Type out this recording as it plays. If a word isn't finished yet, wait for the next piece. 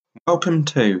Welcome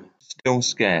to Still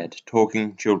Scared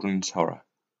Talking Children's Horror.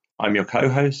 I'm your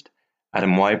co-host,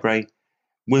 Adam Wybray.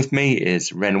 With me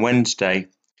is Ren Wednesday,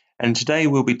 and today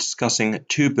we'll be discussing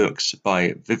two books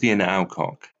by Vivian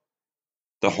Alcock,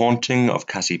 The Haunting of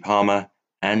Cassie Palmer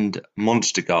and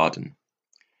Monster Garden.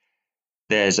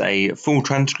 There's a full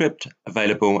transcript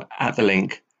available at the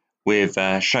link with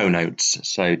show notes,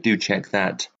 so do check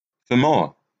that for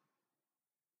more.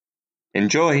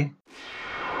 Enjoy!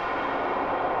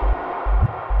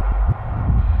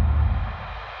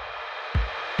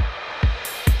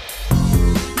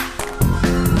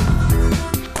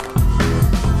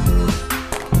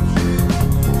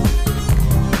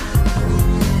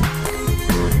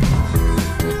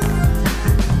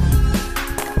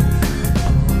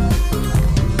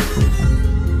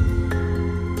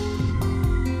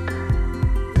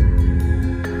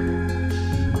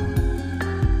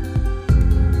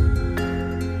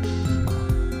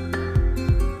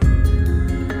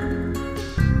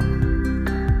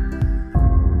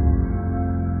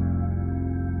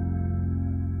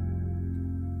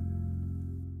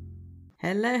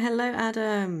 Hello,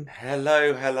 Adam.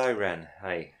 Hello, Ren.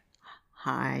 Hey.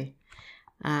 Hi.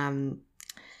 We're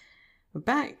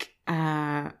back.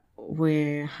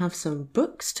 We have some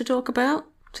books to talk about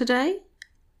today,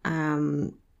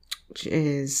 which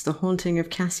is The Haunting of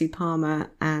Cassie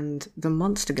Palmer and The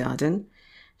Monster Garden,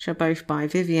 which are both by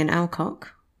Vivian Alcock,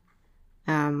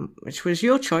 which was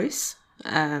your choice.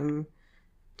 Do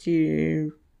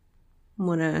you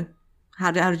want to?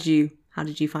 How did you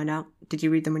find out? Did you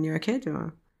read them when you were a kid,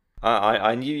 or?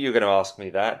 I knew you were going to ask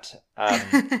me that.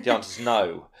 The answer's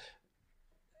no.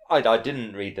 I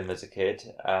didn't read them as a kid.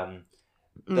 They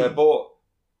were bought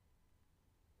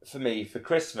for me for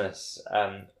Christmas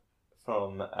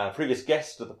from a previous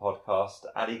guest of the podcast,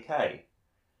 Ali Kay,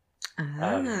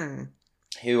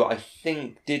 who I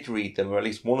think did read them, or at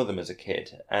least one of them as a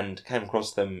kid, and came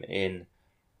across them in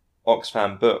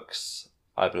Oxfam Books,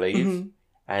 I believe. Mm-hmm.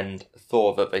 And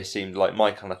thought that they seemed like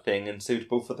my kind of thing and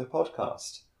suitable for the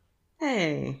podcast.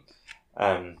 Hey.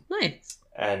 Nice.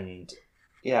 And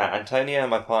yeah, Antonia,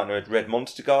 my partner, had read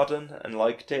Monster Garden and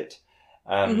liked it.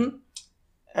 And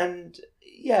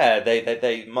yeah, they I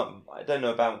don't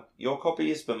know about your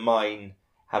copies, but mine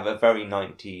have a very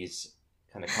 90s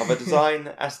kind of cover design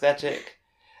aesthetic.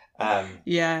 I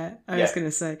was going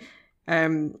to say,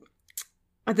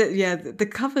 the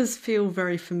covers feel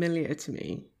very familiar to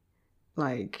me.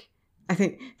 Like, I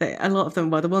think that a lot of them,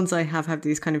 well, the ones I have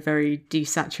these kind of very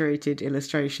desaturated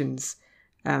illustrations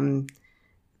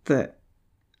that,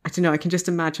 I don't know, I can just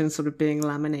imagine sort of being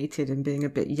laminated and being a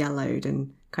bit yellowed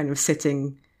and kind of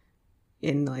sitting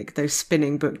in like those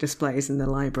spinning book displays in the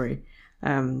library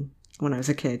when I was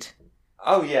a kid.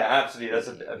 Oh yeah, absolutely. That's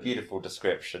a beautiful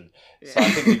description. So I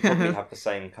think we probably have the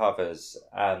same covers.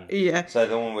 So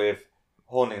the one with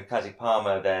Haunting of Cassie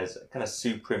Palmer, there's a kind of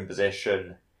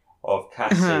superimposition of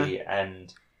Cassie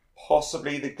and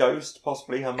possibly the ghost,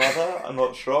 possibly her mother. I'm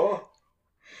not sure.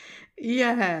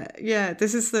 Yeah.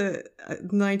 This is the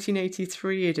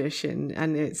 1983 edition,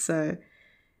 and it's a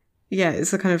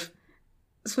kind of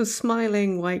sort of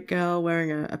smiling white girl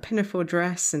wearing a pinafore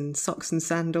dress and socks and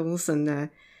sandals and a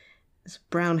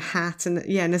brown hat, and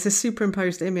and there's a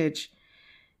superimposed image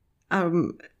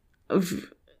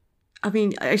of. I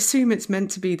mean, I assume it's meant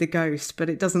to be the ghost, but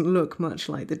it doesn't look much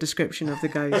like the description of the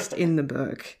ghost in the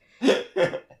book.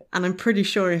 And I'm pretty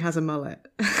sure he has a mullet.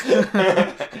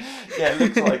 It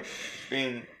looks like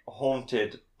being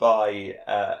haunted by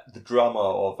the drummer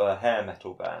of a hair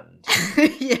metal band.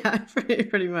 Yeah,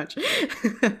 pretty much.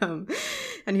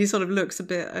 And he sort of looks a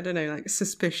bit, I don't know, like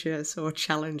suspicious or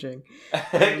challenging.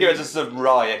 Gives us a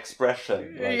wry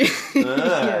expression. Like,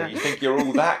 You think you're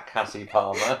all that, Cassie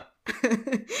Palmer?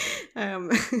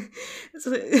 So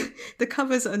the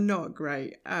covers are not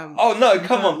great. Come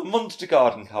on, the Monster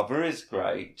Garden cover is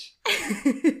great.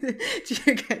 Do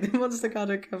you get the Monster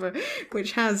Garden cover,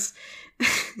 which has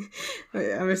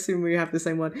I'm assuming we have the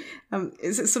same one,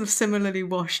 it's sort of similarly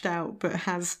washed out, but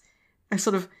has a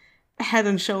sort of head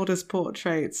and shoulders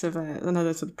portraits of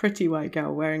another sort of pretty white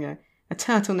girl wearing a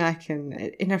turtleneck and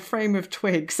in a frame of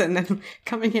twigs, and then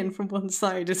coming in from one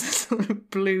side is a sort of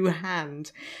blue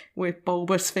hand with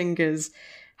bulbous fingers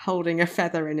holding a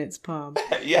feather in its palm.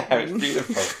 Yeah, it's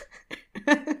beautiful.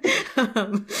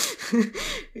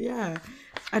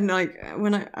 And like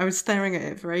when I was staring at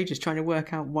it for ages trying to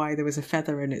work out why there was a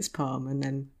feather in its palm, and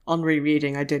then on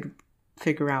rereading I did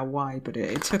figure out why, but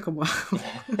it took a while.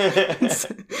 It's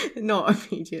not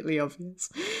immediately obvious.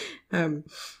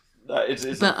 It's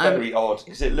very odd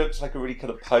because it looks like a really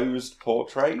kind of posed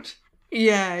portrait.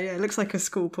 Yeah, yeah, it looks like a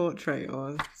school portrait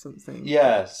or something.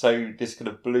 Yeah, so this kind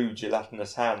of blue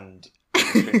gelatinous hand in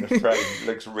between the frame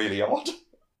looks really odd.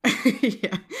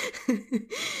 Yeah.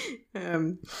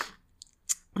 um,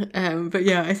 but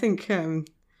yeah, I think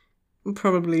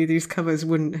probably these covers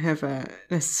wouldn't have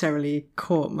necessarily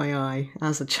caught my eye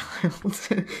as a child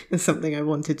as something I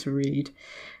wanted to read.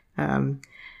 But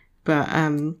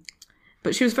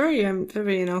she was very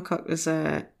Vivian Alcock was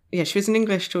she was an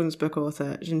English children's book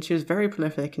author, and she was very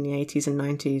prolific in the 80s and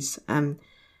 90s, and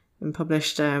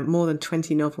published more than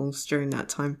 20 novels during that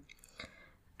time.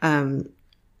 Of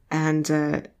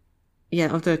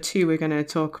the two we're going to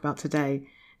talk about today,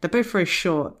 they're both very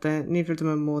short. Neither of them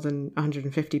are more than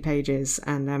 150 pages,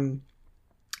 and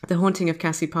The Haunting of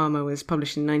Cassie Palmer was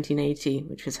published in 1980,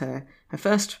 which was her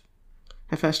first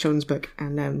children's book,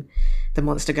 and The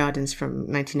Monster Gardens from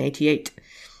 1988.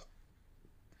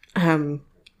 I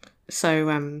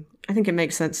think it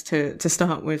makes sense to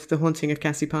start with The Haunting of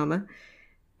Cassie Palmer,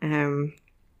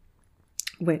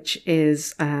 which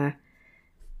is about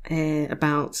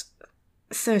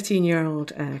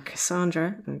 13-year-old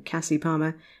Cassandra, Cassie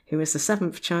Palmer, who is the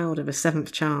seventh child of a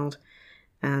seventh child,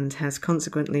 and has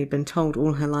consequently been told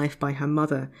all her life by her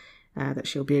mother that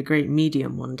she'll be a great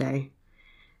medium one day.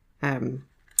 And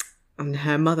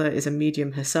her mother is a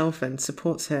medium herself and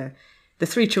supports the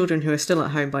three children who are still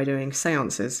at home by doing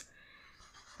seances.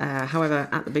 However,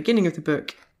 at the beginning of the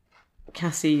book,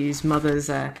 Cassie's mother's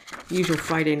usual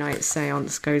Friday night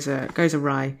seance goes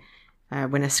awry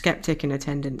when a skeptic in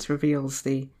attendance reveals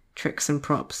the tricks and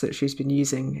props that she's been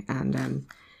using, and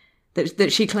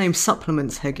that she claims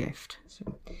supplements her gift.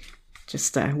 So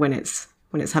just when it's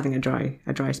having a dry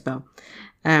spell.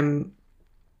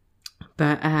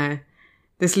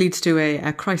 This leads to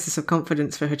a crisis of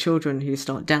confidence for her children, who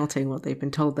start doubting what they've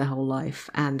been told their whole life.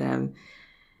 And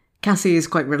Cassie is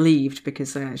quite relieved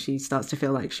because she starts to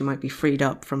feel like she might be freed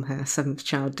up from her seventh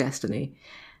child destiny.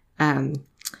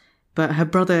 But her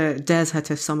brother dares her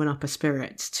to summon up a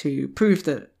spirit to prove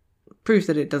that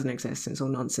it doesn't exist and it's all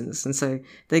nonsense. And so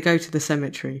they go to the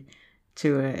cemetery,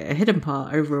 to a hidden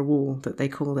part over a wall that they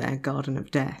call their Garden of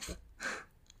Death.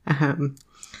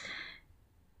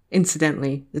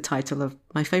 Incidentally, the title of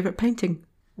my favourite painting,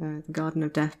 The Garden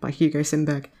of Death by Hugo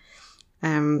Simberg.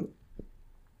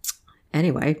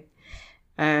 Anyway,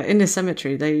 in the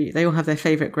cemetery, they all have their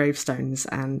favourite gravestones,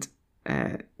 and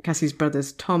Cassie's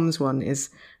brother's Tom's one is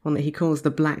one that he calls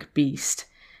the Black Beast,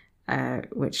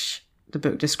 which the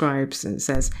book describes, and it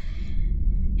says,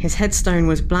 his headstone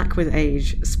was black with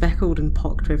age, speckled and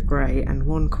pocked with grey, and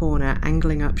one corner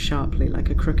angling up sharply like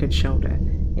a crooked shoulder.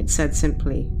 It said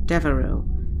simply, Devereux,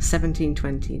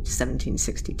 1720 to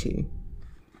 1762.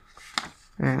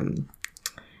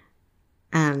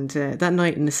 That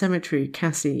night in the cemetery,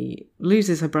 Cassie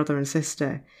loses her brother and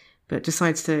sister, but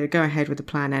decides to go ahead with the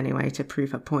plan anyway to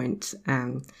prove her point.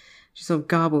 She sort of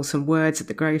garbles some words at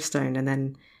the gravestone, and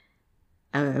then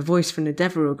a voice from the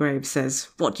Devereux grave says,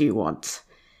 "What do you want?"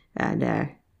 And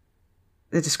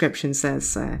the description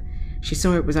says, she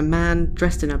saw it was a man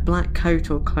dressed in a black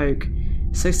coat or cloak,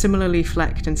 so similarly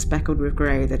flecked and speckled with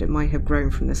grey that it might have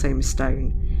grown from the same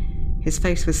stone. His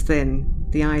face was thin,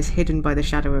 the eyes hidden by the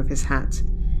shadow of his hat,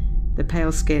 the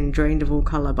pale skin drained of all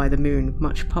colour by the moon,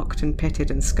 much pocked and pitted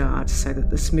and scarred, so that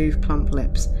the smooth plump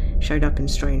lips showed up in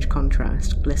strange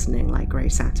contrast, glistening like grey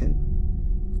satin.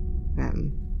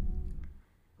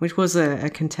 Which was a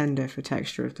contender for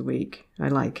texture of the week. I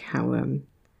like how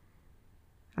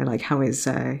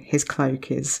his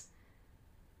cloak is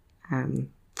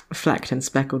flecked and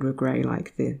speckled with grey,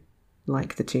 like the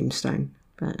tombstone.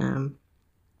 But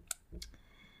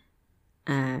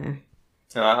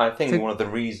I think one of the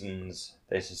reasons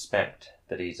they suspect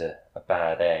that he's a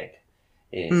bad egg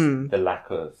is the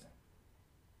lack of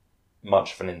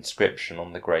much of an inscription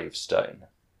on the gravestone.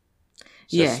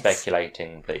 So yes.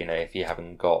 Speculating that, if you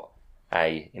haven't got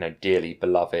a, dearly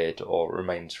beloved or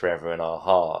remains forever in our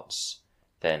hearts,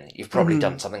 then you've probably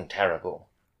done something terrible.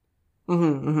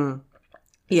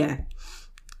 Yeah.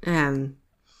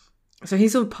 So he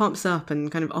sort of pops up and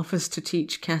kind of offers to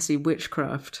teach Cassie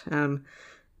witchcraft. And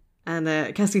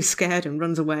Cassie's scared and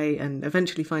runs away and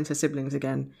eventually finds her siblings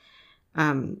again,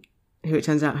 who it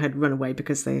turns out had run away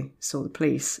because they saw the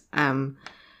police.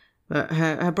 But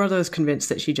her brother was convinced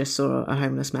that she just saw a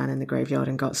homeless man in the graveyard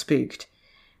and got spooked.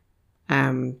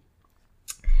 So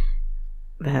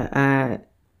a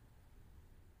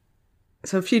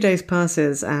few days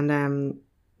passes and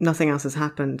nothing else has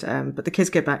happened. But the kids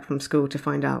get back from school to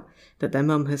find out that their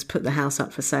mum has put the house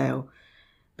up for sale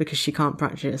because she can't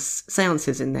practice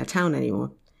seances in their town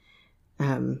anymore.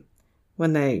 One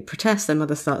when they protest, their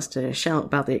mother starts to shout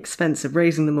about the expense of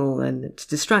raising them all, and to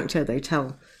distract her, they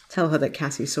tell her that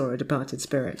Cassie saw a departed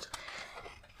spirit.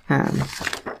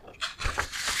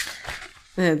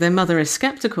 Their mother is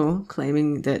skeptical,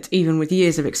 claiming that even with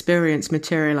years of experience,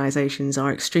 materializations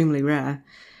are extremely rare,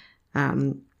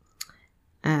 and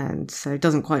so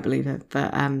doesn't quite believe it.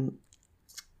 But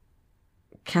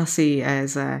Cassie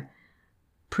is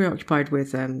preoccupied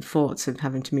with thoughts of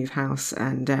having to move house,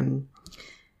 and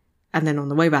then on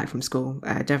the way back from school,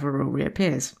 Deverell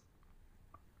reappears.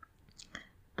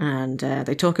 And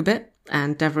they talk a bit,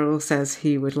 and Deverell says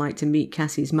he would like to meet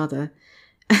Cassie's mother,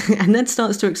 and then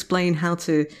starts to explain how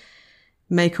to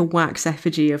make a wax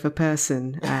effigy of a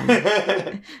person.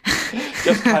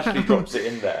 Just casually drops it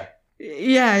in there.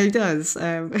 Yeah, he does.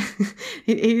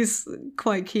 He's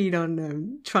quite keen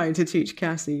on trying to teach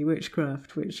Cassie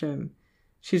witchcraft, which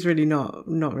she's really not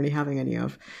really having any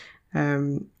of.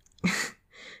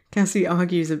 Cassie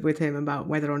argues with him about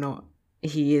whether or not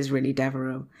he is really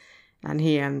Deverell, and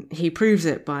he proves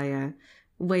it by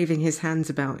waving his hands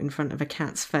about in front of a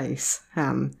cat's face,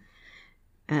 who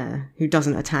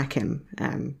doesn't attack him,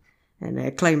 and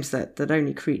claims that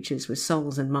only creatures with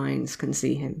souls and minds can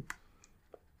see him.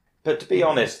 But to be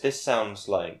honest, this sounds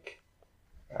like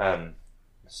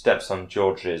Stepson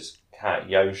George's cat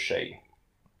Yoshi,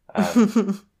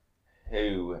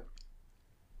 who...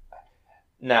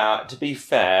 Now, to be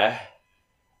fair,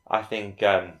 I think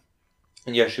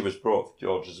Yoshi was brought for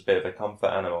George as a bit of a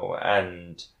comfort animal,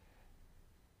 and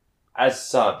as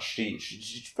such,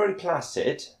 she's very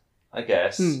placid, I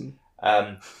guess.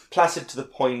 Placid to the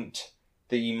point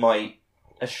that you might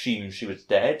assume she was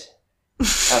dead.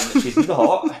 She's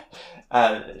not.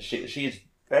 She is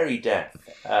very deaf,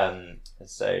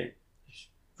 so she's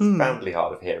profoundly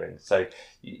hard of hearing. So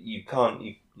she won't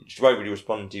really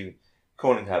respond to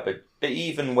calling her. But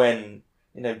even when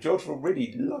George will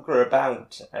really lug her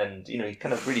about, and he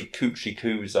kind of really coochie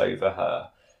coos over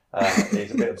her.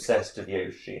 He's a bit obsessed with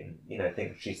Yoshi, and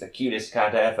thinks she's the cutest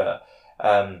cat ever.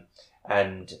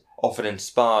 And often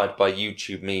inspired by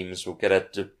YouTube memes, will get her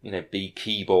to be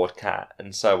keyboard cat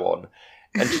and so on.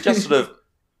 And she just sort of,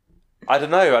 I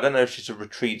don't know if she sort of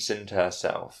retreats into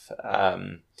herself, but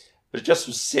it just sort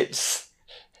of sits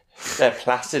there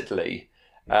placidly.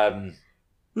 I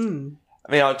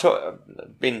mean,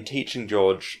 I've been teaching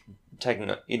George,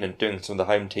 doing some of the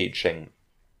home teaching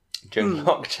during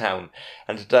lockdown,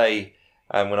 and today,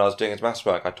 when I was doing his maths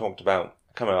work, I talked about,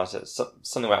 I said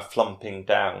something about flumping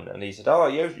down, and he said, "Oh,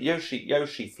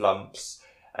 Yoshi flumps,"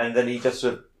 and then he just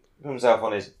sort of put himself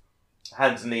on his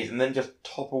hands and knees, and then just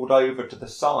toppled over to the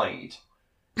side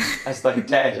as though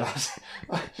dead. I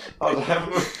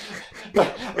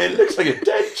mean, it looks like a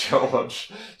dead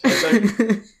George.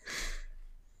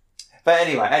 But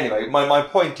anyway, my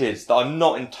point is that I'm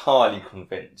not entirely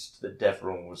convinced that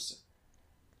Deverell's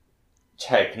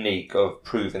technique of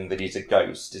proving that he's a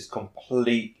ghost is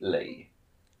completely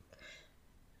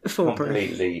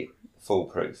foolproof.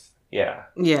 Yeah.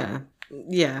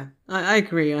 I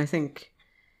agree. I think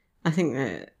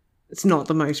that it's not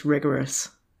the most rigorous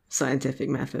scientific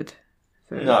method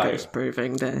for ghost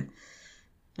proving.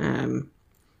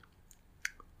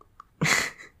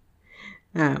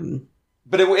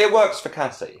 But it works for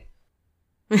Cassie.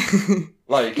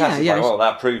 Like Cassie's like, well,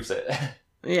 that proves it.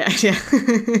 Yeah.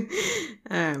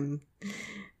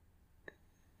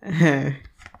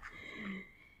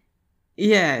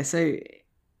 So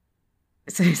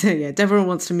Deverell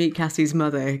wants to meet Cassie's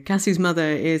mother. Cassie's mother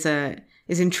is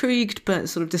intrigued, but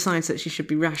sort of decides that she should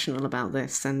be rational about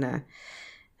this, and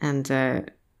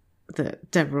that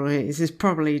Deverell is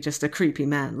probably just a creepy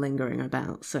man lingering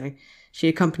about. So she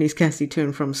accompanies Cassie to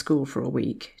and from school for a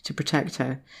week to protect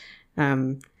her,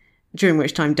 during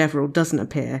which time Deverell doesn't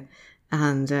appear,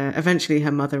 and eventually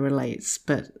her mother relents,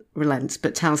 but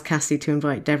tells Cassie to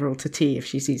invite Deverell to tea if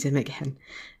she sees him again.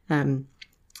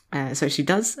 So she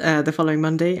does the following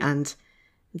Monday, and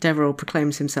Deverell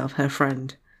proclaims himself her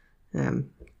friend,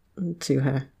 to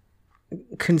her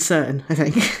concern, I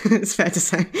think it's fair to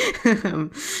say.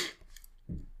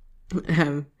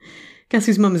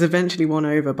 Cassie's mum is eventually won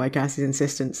over by Cassie's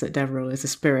insistence that Deverell is a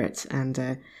spirit,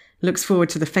 and looks forward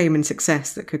to the fame and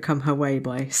success that could come her way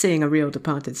by seeing a real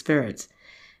departed spirit.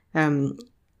 When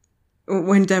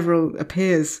Deverell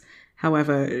appears,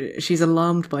 however, she's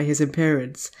alarmed by his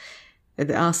appearance.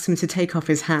 It asks him to take off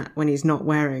his hat when he's not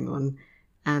wearing one,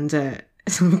 and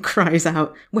someone cries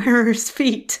out, "Where are his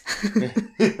feet?"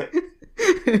 Which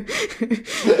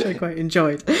I quite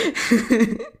enjoyed.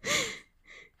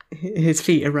 His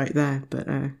feet are right there, but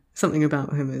something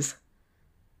about him has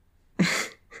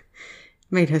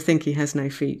made her think he has no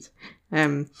feet.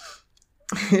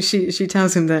 she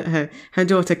tells him that her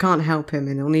daughter can't help him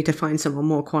and he'll need to find someone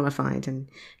more qualified, and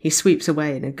he sweeps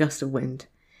away in a gust of wind.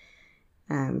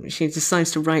 She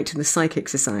decides to write to the Psychic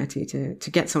Society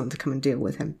to get someone to come and deal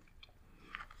with him.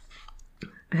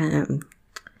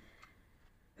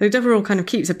 So Deverell kind of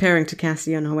keeps appearing to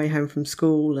Cassie on her way home from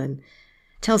school and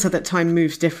tells her that time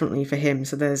moves differently for him,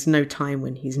 so there's no time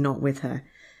when he's not with her.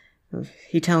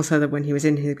 He tells her that when he was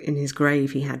in his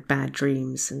grave he had bad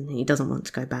dreams and he doesn't want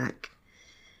to go back.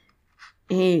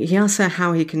 He asks her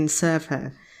how he can serve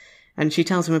her, and she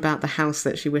tells him about the house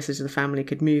that she wishes the family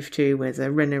could move to, with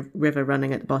a river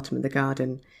running at the bottom of the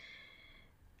garden.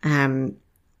 And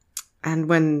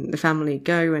when the family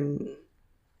go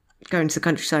into the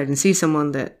countryside and see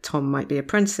someone that Tom might be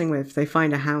apprenticing with, they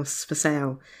find a house for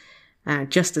sale,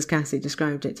 just as Cassie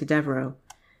described it to Deverell.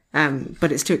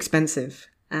 But it's too expensive,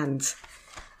 and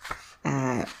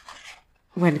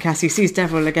when Cassie sees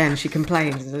Deverell again, she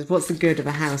complains and says, "What's the good of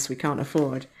a house we can't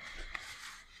afford?"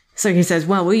 So he says,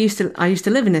 "Well, I used to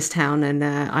live in this town, and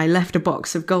I left a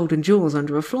box of gold and jewels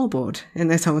under a floorboard in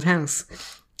this old house."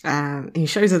 He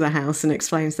shows her the house and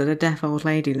explains that a deaf old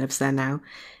lady lives there now,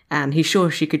 and he's sure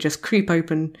she could just creep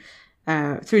open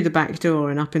through the back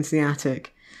door and up into the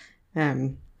attic,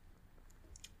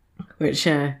 which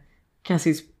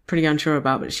Cassie's pretty unsure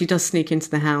about, but she does sneak into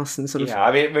the house and sort of... Yeah,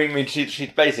 I mean she's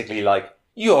basically like,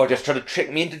 "You're just trying to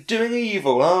trick me into doing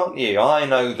evil, aren't you? I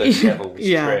know the devil's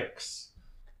tricks."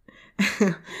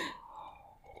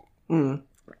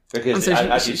 Because, so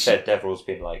as you said, Deverell's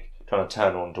been like trying to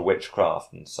turn her on to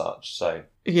witchcraft and such, so...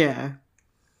 Yeah.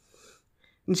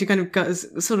 And she kind of goes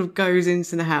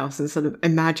into the house and sort of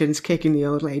imagines kicking the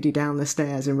old lady down the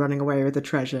stairs and running away with the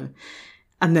treasure,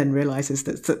 and then realises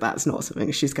that that's not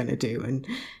something she's going to do, and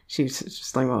she's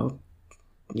just like, well,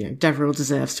 you know, Deverell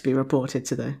deserves to be reported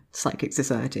to the Psychic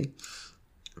Society.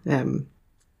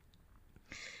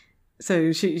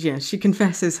 So she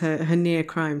confesses her near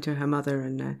crime to her mother,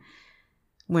 and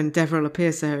when Deverell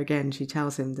appears to her again, she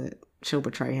tells him that she'll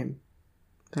betray him.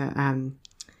 But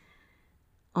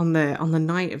on the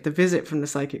night of the visit from the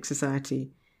Psychic Society,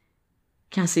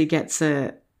 Cassie gets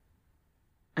a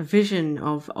vision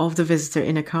of the visitor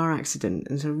in a car accident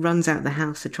and sort of runs out the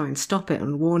house to try and stop it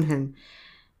and warn him.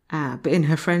 But in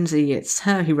her frenzy, it's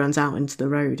her who runs out into the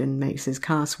road and makes his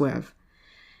car swerve.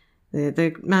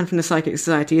 The man from the Psychic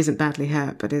Society isn't badly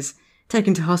hurt, but is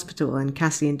taken to hospital, and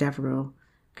Cassie and Deverell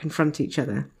confront each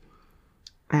other.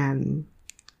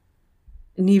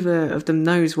 Neither of them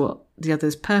knows what the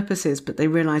other's purpose is, but they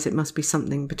realise it must be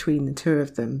something between the two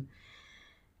of them.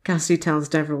 Cassie tells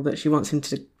Deverell that she wants him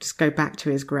to just go back to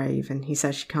his grave, and he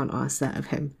says she can't ask that of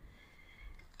him.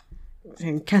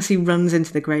 And Cassie runs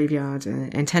into the graveyard,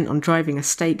 intent on driving a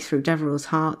stake through Deverell's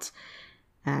heart.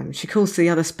 She calls to the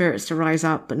other spirits to rise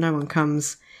up, but no one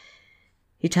comes.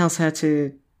 He tells her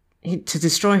to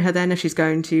destroy her then if she's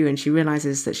going to, and she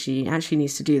realises that she actually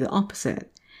needs to do the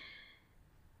opposite.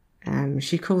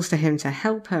 She calls to him to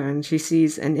help her, and she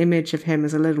sees an image of him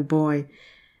as a little boy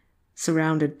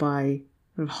surrounded by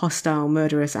hostile,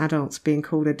 murderous adults being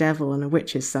called a devil and a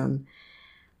witch's son.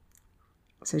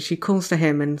 So she calls to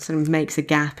him and sort of makes a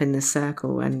gap in the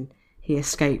circle, and he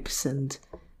escapes and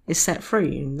is set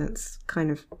free, and that's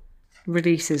kind of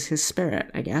releases his spirit,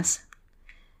 I guess.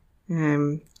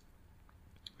 And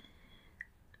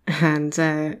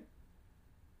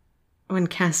when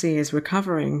Cassie is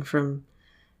recovering from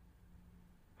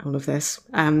all of this,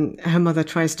 her mother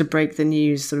tries to break the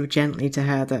news sort of gently to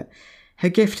her that her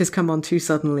gift has come on too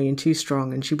suddenly and too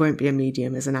strong, and she won't be a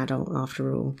medium as an adult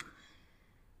after all.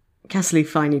 Cassie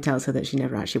finally tells her that she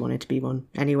never actually wanted to be one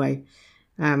anyway.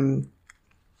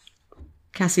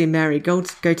 Cassie and Mary go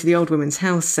to the old woman's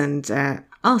house and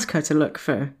ask her to look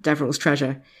for Deverell's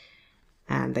treasure.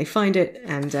 And they find it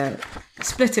and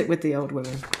split it with the old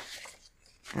woman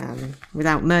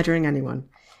without murdering anyone.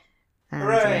 And,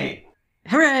 Hooray!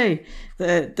 Hooray!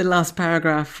 The last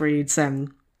paragraph reads,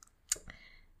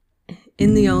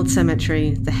 in the old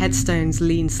cemetery, the headstones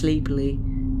lean sleepily,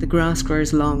 the grass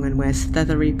grows long and wears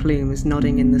feathery plumes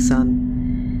nodding in the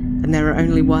sun, and there are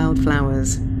only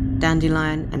wildflowers,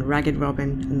 dandelion and ragged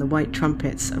robin and the white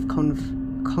trumpets of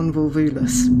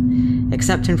convolvulus,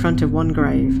 except in front of one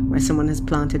grave where someone has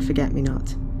planted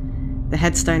forget-me-not. The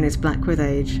headstone is black with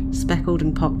age, speckled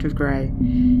and pocked with grey,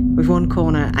 with one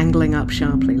corner angling up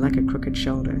sharply like a crooked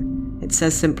shoulder. It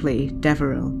says simply,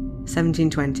 Deverell,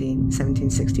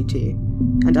 1720-1762,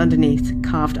 and underneath,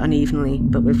 carved unevenly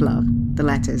but with love, the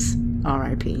letters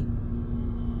R.I.P.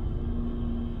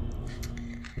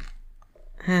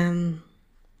 And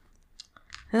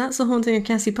that's The Haunting of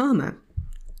Cassie Palmer.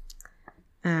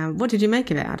 What did you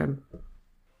make of it, Adam?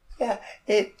 Yeah,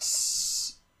 it's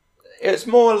It's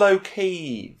more low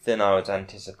key than I was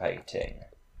anticipating.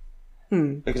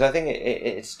 Because I think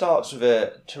it starts with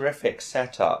a terrific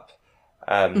setup.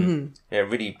 It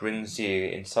really brings you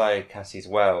inside Cassie's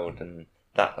world and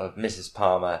that of Mrs.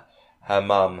 Palmer. Her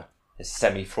mum is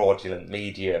semi-fraudulent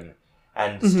medium,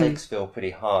 and the stakes feel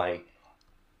pretty high.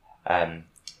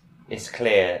 It's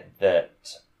clear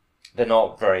that they're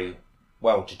not very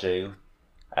well-to-do.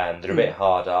 They're a bit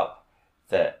hard up.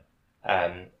 That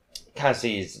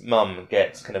Cassie's mum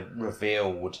gets kind of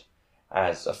revealed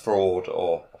as a fraud,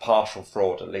 or a partial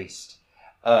fraud at least,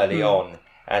 early on.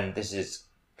 And this is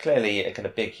clearly a kind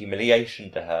of big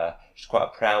humiliation to her. She's quite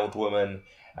a proud woman.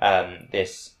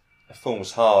 This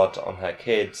falls hard on her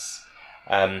kids.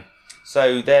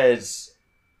 So there's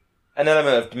an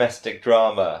element of domestic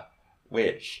drama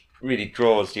which really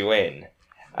draws you in.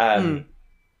 And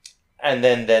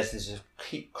then there's this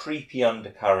creepy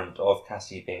undercurrent of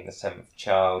Cassie being the seventh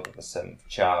child of the seventh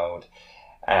child.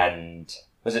 And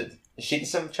is she the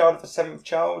seventh child of the seventh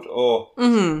child? Or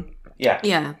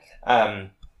yeah.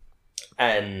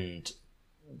 And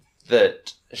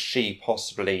that she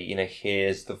possibly,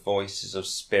 hears the voices of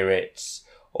spirits,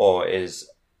 or is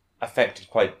affected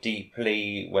quite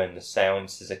deeply when the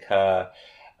seances occur.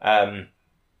 And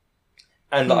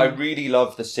I really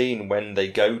love the scene when they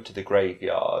go to the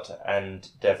graveyard and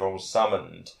Deverell's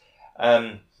summoned.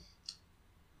 I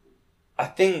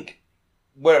think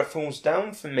where it falls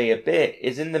down for me a bit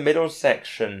is in the middle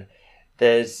section.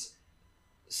 There's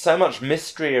so much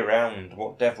mystery around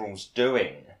what Deverell's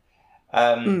doing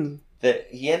that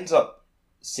he ends up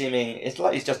seeming, it's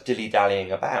like he's just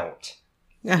dilly-dallying about.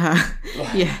 Yeah.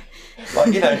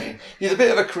 He's a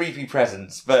bit of a creepy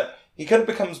presence, but he kind of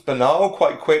becomes banal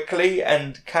quite quickly,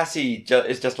 and Cassie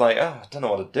is just like, I don't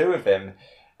know what to do with him.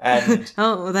 And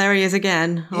oh, there he is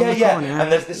again. On the corner.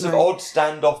 And there's this sort of odd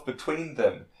standoff between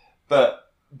them,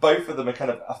 but both of them are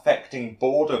kind of affecting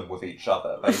boredom with each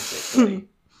other, basically.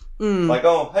 Like,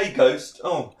 oh, hey, ghost.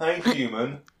 Oh, hey,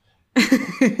 human.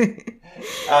 And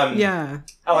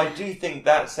I do think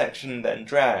that section then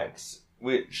drags,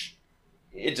 which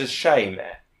it's a shame.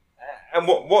 And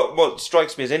what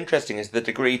strikes me as interesting is the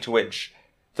degree to which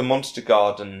the Monster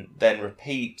Garden then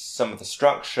repeats some of the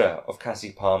structure of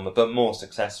Cassie Palmer, but more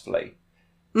successfully.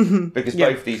 Because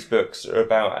both these books are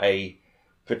about a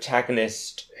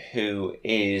protagonist who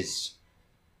is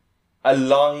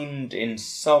aligned in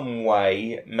some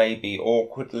way, maybe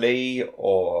awkwardly,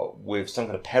 or with some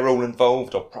kind of peril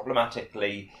involved, or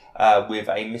problematically, with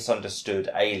a misunderstood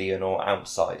alien or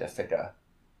outsider figure.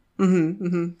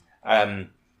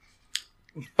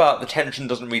 But the tension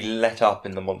doesn't really let up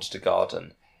in the Monster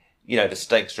Garden. The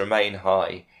stakes remain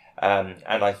high, and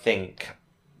I think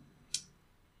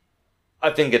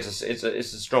it's a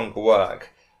stronger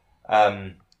work.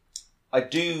 I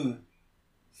do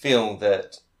feel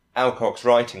that Alcock's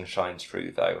writing shines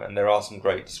through, though, and there are some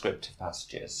great descriptive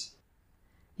passages.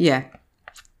 Yeah,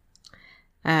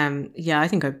 I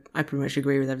think I pretty much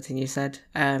agree with everything you said.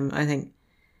 I think,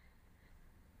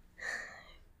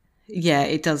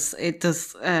 it does.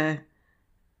 It's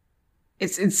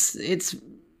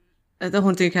The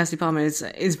Haunting of Cassie Palmer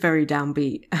is very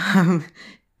downbeat,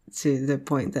 to the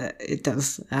point that it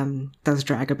does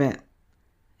drag a bit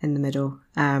in the middle.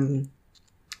 And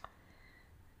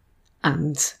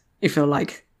you feel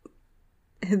like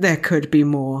there could be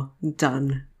more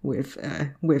done with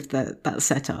that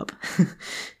setup.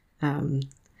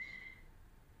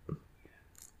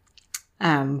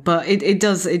 But it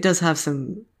does have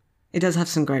some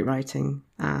great writing.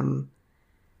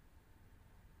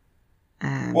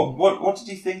 What did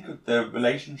you think of the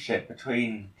relationship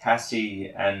between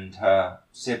Cassie and her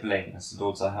siblings, and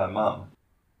also her mum?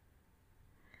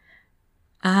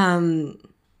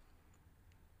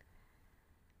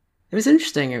 It was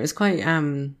interesting. It was quite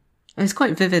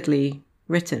vividly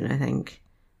written, I think.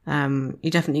 You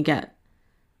definitely get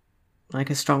like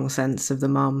a strong sense of the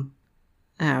mum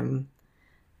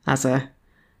as a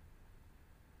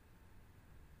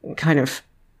kind of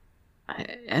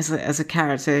as a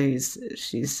character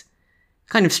she's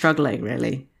kind of struggling,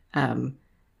 really, and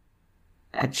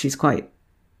she's quite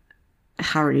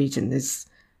harried and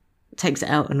takes it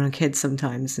out on her kids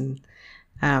sometimes, and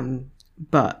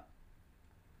but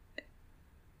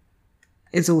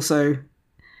is also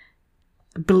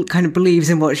kind of believes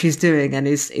in what she's doing and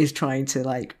is trying to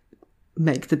like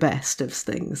make the best of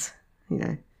things,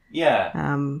 Yeah,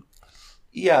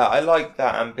 I like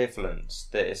that ambivalence,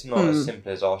 that it's not as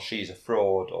simple as, she's a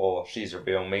fraud or she's a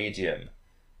real medium.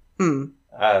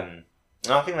 I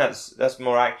think that's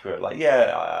more accurate. Like,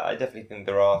 I definitely think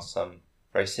there are some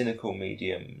very cynical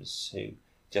mediums who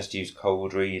just use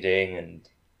cold reading, and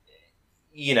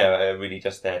are really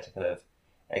just there to kind of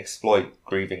exploit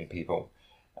grieving people.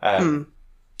 But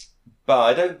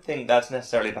I don't think that's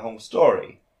necessarily the whole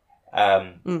story.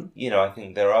 I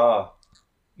think there are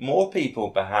more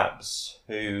people perhaps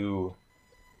who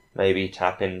maybe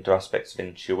tap into aspects of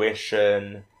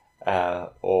intuition,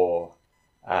 or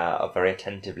are very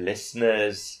attentive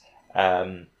listeners,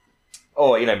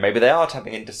 or maybe they are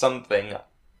tapping into something,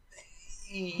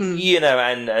 and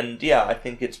I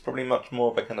think it's probably much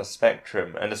more of a kind of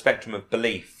spectrum, and a spectrum of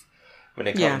belief when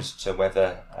it comes to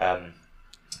whether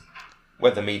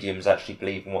mediums actually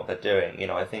believe in what they're doing.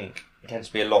 I think it tends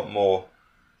to be a lot more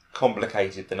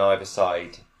complicated than either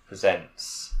side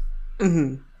presents.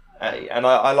 And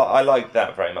I liked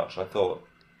that very much. I thought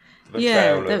the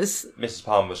portrayal of Mrs.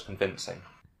 Palmer was convincing.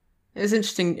 It was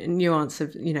interesting nuance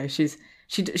of,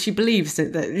 she believes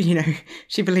that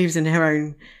she believes in her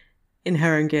own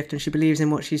gift, and she believes in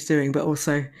what she's doing, but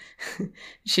also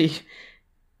she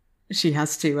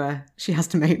has to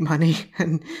make money,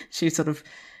 and she sort of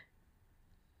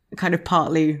kind of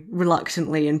partly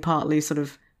reluctantly and partly sort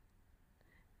of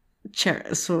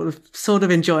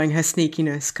enjoying her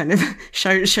sneakiness, kind of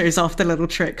shows off the little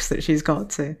tricks that she's got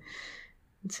to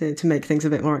make things a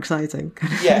bit more exciting.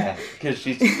 Yeah, because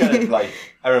she's kind of like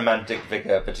a romantic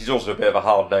figure, but she's also a bit of a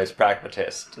hard-nosed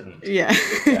pragmatist. And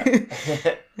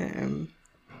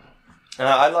and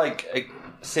I like,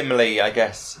 similarly, I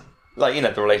guess, like,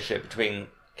 the relationship between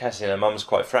Cassie and her mum's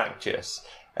quite fractious.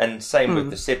 And same with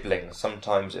the siblings.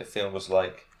 Sometimes it feels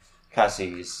like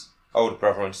Cassie's older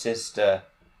brother and sister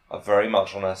are very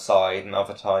much on her side, and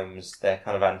other times they're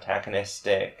kind of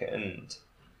antagonistic. And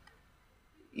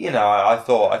I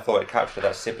thought it captured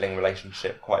that sibling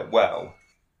relationship quite well.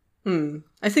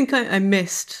 I think I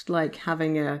missed like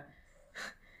having a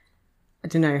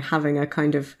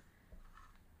kind of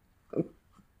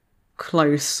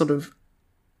close sort of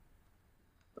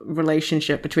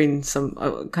relationship between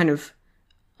some kind of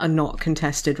a not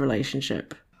contested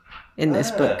relationship in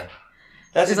this book.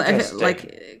 That's interesting.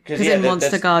 Because in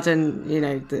Monster Garden,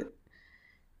 that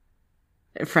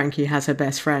Frankie has her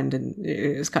best friend, and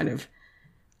it's kind of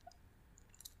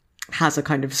has a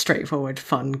kind of straightforward,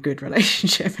 fun, good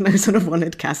relationship, and I sort of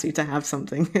wanted Cassie to have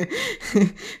something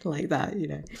like that,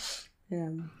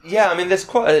 Yeah, I mean, there's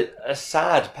quite a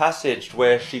sad passage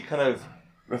where she kind of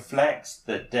reflects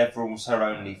that Devril's her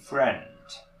only friend.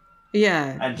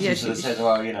 Yeah. And she sort of says,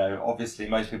 well, obviously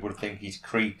most people would think he's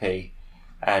creepy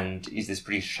and he's this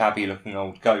pretty shabby-looking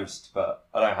old ghost, but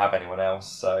I don't have anyone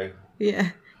else, so...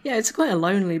 Yeah, it's quite a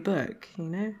lonely book,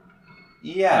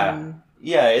 Yeah.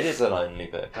 Yeah, it is a lonely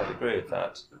book. I'd agree with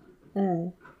that.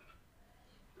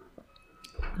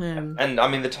 And, I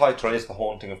mean, the title is The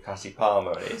Haunting of Cassie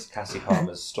Palmer, and it's Cassie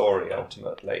Palmer's story,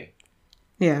 ultimately.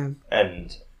 Yeah.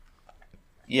 And,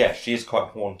 yeah, she is quite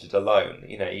haunted alone.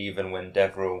 Even when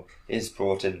Deveril is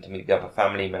brought in to meet the other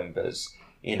family members,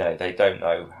 they don't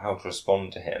know how to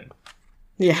respond to him.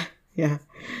 Yeah.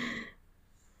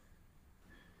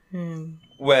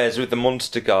 Whereas with the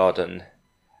Monster Garden...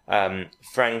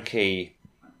 Frankie,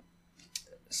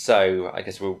 so I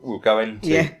guess we'll go into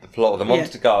the plot of the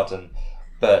Monster Garden,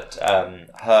 but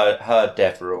her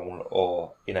Deveril,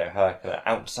 or her kind of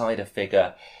outsider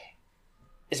figure,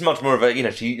 is much more of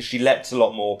a she lets a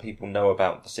lot more people know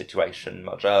about the situation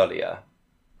much earlier,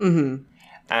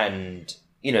 and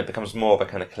becomes more of a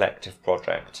kind of collective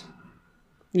project.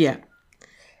 Yeah.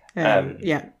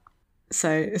 So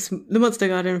it's The Monster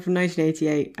Garden from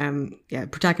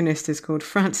 1988. Protagonist is called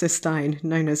Frances Stein,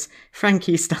 known as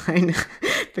Frankie Stein,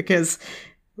 because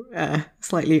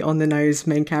slightly on the nose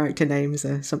main character names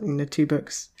are something the two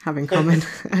books have in common.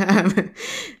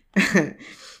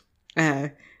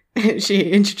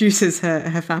 She introduces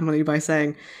her family by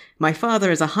saying, "My father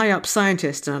is a high-up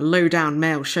scientist and a low-down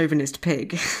male chauvinist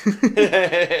pig,"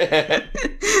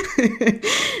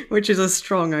 which is a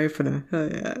strong opener.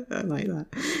 I like that.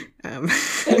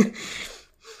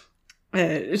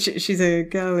 She's a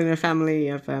girl in a family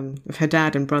of her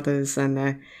dad and brothers,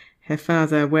 and her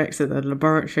father works at the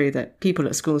laboratory that people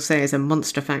at school say is a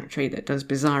monster factory that does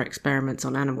bizarre experiments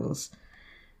on animals.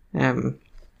 The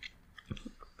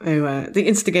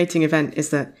instigating event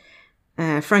is that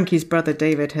Frankie's brother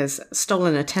David has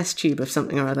stolen a test tube of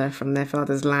something or other from their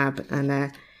father's lab,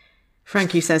 and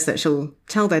Frankie says that she'll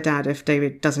tell their dad if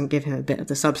David doesn't give him a bit of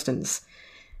the substance.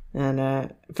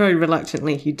 And very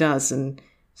reluctantly he does, and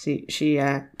she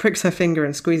pricks her finger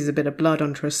and squeezes a bit of blood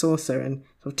onto a saucer and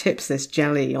sort of tips this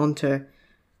jelly onto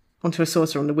a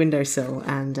saucer on the windowsill,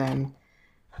 and then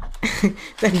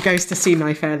goes to see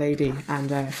My Fair Lady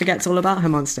and forgets all about her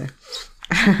monster.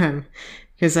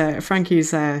 Because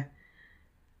Frankie's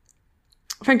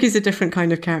Frankie's a different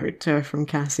kind of character from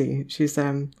Cassie. She's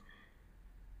a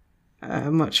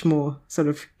much more sort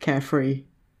of carefree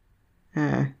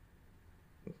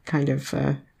kind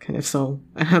of soul.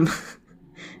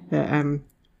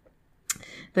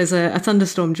 There's a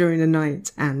thunderstorm during the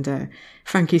night, and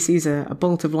Frankie sees a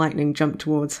bolt of lightning jump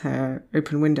towards her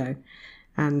open window.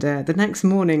 And the next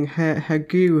morning, her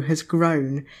goo has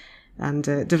grown and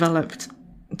developed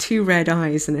 2 red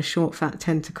eyes and a short, fat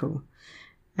tentacle.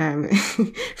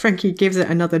 Frankie gives it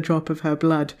another drop of her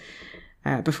blood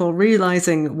before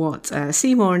realising what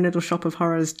Seymour in Little Shop of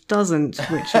Horrors doesn't,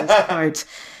 which is, quote,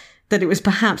 that it was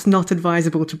perhaps not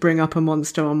advisable to bring up a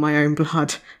monster on my own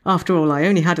blood. After all, I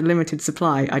only had a limited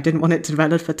supply. I didn't want it to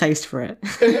develop a taste for it.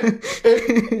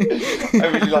 I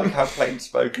really like how plain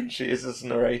spoken she is as a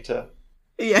narrator.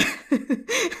 Yeah.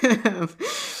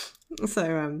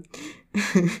 So,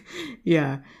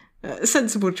 yeah.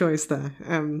 Sensible choice there.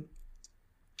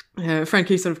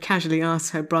 Frankie sort of casually asks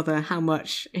her brother how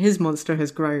much his monster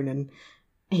has grown, and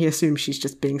he assumes she's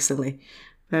just being silly.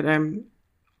 But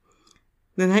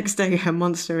the next day, her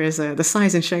monster is the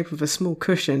size and shape of a small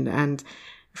cushion, and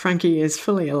Frankie is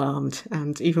fully alarmed,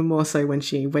 and even more so when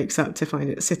she wakes up to find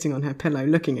it sitting on her pillow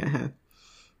looking at her.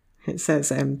 It says,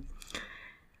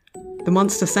 the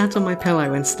monster sat on my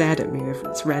pillow and stared at me with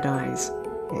its red eyes.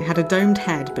 It had a domed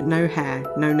head, but no hair,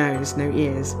 no nose, no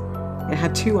ears. It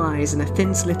had 2 eyes and a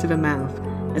thin slit of a mouth,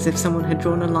 as if someone had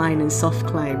drawn a line in soft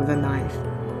clay with a knife.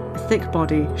 A thick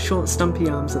body, short stumpy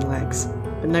arms and legs,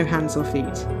 but no hands or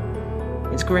feet.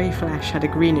 Its grey flesh had a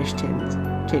greenish tinge.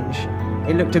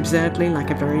 It looked absurdly like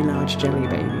a very large jelly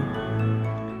baby.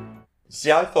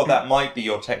 See, I thought that might be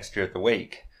your texture of the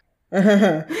week.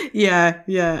 Yeah.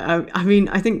 I mean,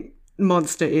 I think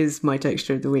monster is my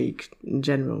texture of the week in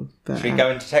general. But, Should we go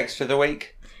into texture of the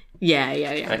week? Yeah.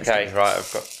 Okay, right,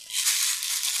 I've got...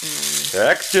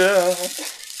 Texture!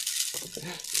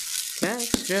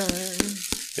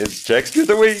 It's texture of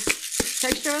the week!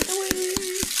 Texture of the week!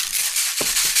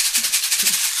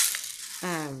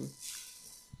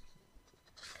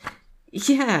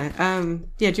 Do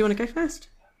you want to go first?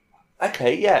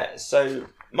 Okay, yeah. So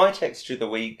my texture of the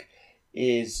week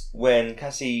is when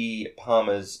Cassie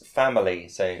Palmer's family,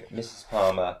 so Mrs.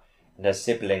 Palmer and her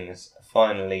siblings,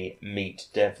 finally meet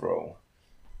Deverill.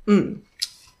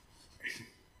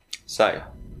 So,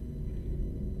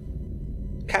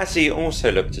 Cassie also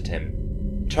looked at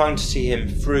him, trying to see him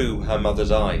through her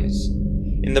mother's eyes.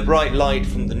 In the bright light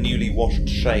from the newly washed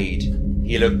shade,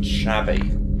 he looked shabby.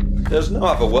 There was no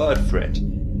other word for it.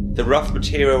 The rough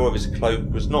material of his cloak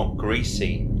was not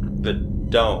greasy, but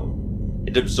dull.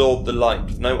 It absorbed the light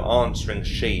with no answering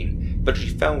sheen, but she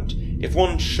felt if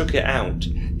one shook it out,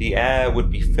 the air would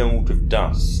be filled with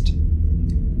dust.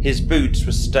 His boots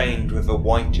were stained with a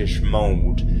whitish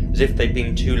mould, as if they'd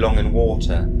been too long in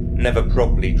water, never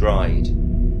properly dried.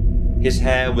 His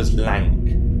hair was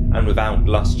lank and without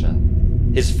lustre.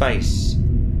 His face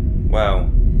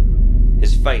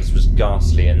was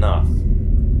ghastly enough.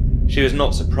 She was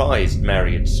not surprised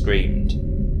Mary had screamed.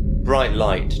 Bright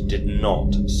light did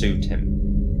not suit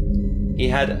him. He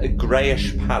had a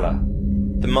greyish pallor,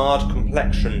 the marred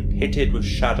complexion pitted with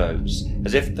shadows,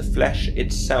 as if the flesh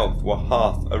itself were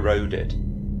half eroded.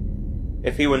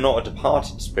 If he were not a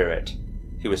departed spirit,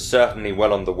 he was certainly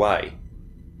well on the way.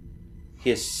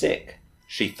 He is sick,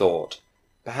 she thought,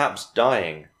 perhaps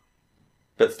dying,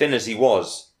 but thin as he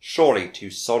was, surely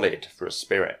too solid for a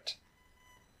spirit.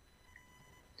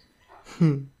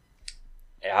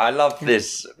 I love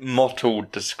this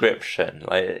mottled description.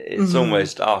 Like it's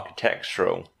almost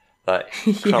architectural, like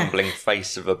crumbling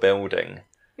face of a building.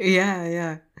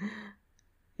 Yeah,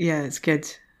 it's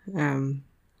good.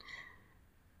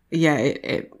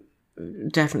 It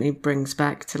definitely brings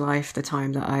back to life the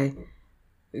time that I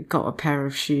got a pair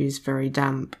of shoes very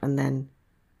damp and then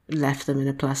left them in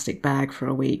a plastic bag for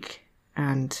a week,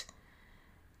 and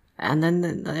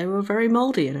then they were very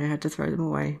mouldy and I had to throw them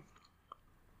away.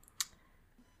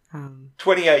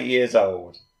 28 years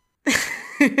old.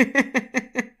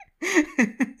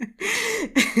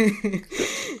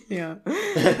 Yeah.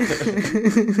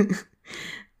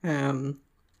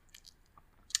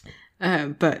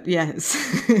 But yes,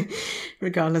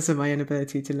 regardless of my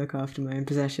inability to look after my own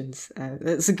possessions,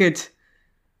 it's a good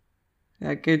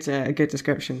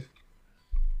description.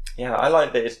 Yeah, I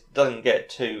like that it doesn't get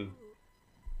too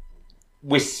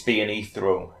wispy and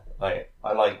ethereal. I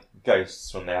like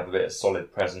ghosts when they have a bit of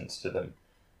solid presence to them.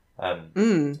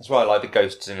 That's why I like the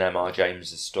ghosts in M.R.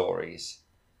 James's stories.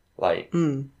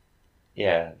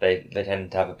 Yeah, they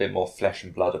tend to have a bit more flesh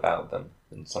and blood about them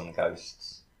than some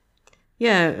ghosts.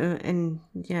 Yeah, and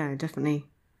yeah, definitely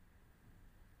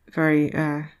very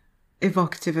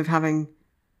evocative of having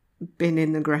been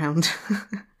in the ground.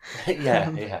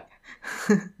 Yeah.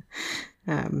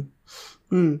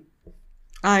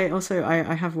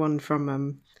 I have one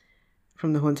from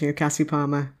The Haunting of Cassie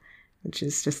Palmer, which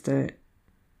is just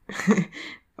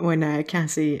when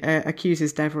Cassie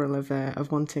accuses Deverell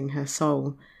of wanting her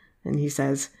soul, and he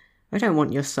says, "I don't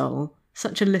want your soul.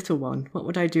 Such a little one. What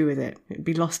would I do with it? It'd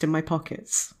be lost in my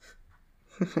pockets."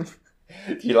 Do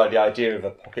you like the idea of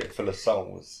a pocket full of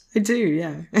souls? I do,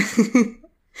 yeah.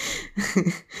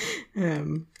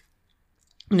 I'm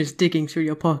just digging through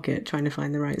your pocket, trying to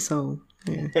find the right soul.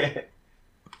 Yeah.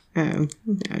 I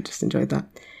just enjoyed that.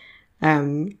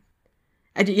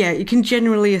 And yeah, you can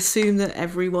generally assume that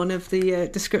every one of the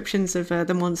descriptions of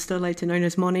the monster, later known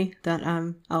as Moni, that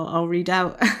I'll read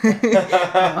out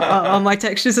on my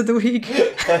textures of the week,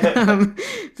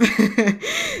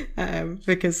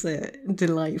 because they're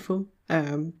delightful.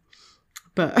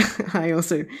 But I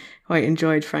also quite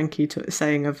enjoyed Frankie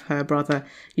saying of her brother,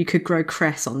 "You could grow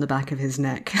cress on the back of his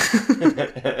neck."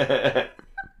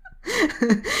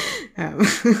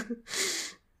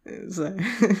 So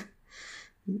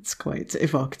it's quite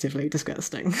evocatively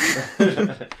disgusting.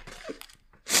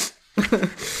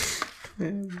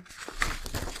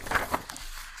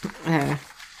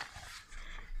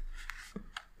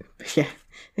 Yeah,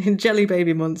 Jelly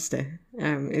Baby Monster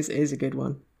is a good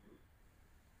one.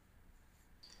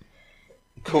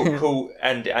 Cool.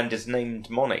 And is named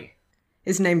Moni.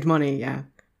 It's named Moni, yeah.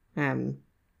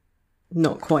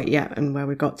 Not quite yet, and where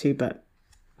we got to, but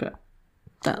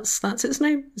that's its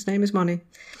name. Its name is Moni.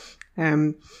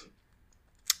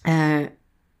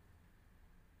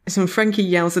 So Frankie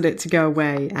yells at it to go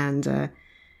away,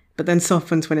 but then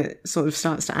softens when it sort of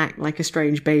starts to act like a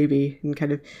strange baby and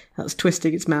kind of starts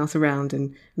twisting its mouth around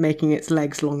and making its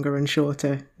legs longer and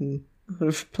shorter and sort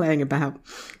of playing about.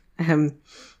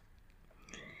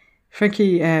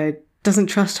 Frankie doesn't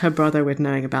trust her brother with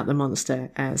knowing about the monster,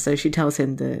 so she tells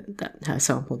him that her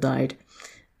sample died.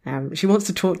 She wants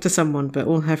to talk to someone, but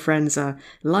all her friends are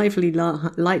lively,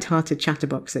 light-hearted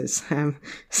chatterboxes.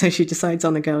 So she decides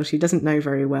on a girl she doesn't know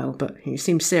very well, but who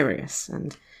seems serious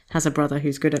and has a brother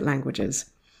who's good at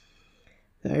languages.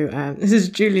 So this is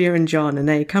Julia and John, and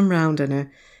they come round and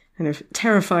are kind of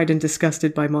terrified and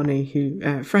disgusted by Moni,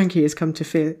 who Frankie has come to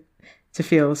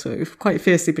feel sort of quite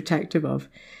fiercely protective of.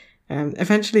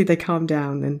 Eventually they calm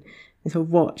down and sort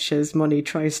of watch as Moni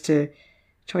tries to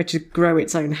grow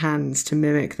its own hands to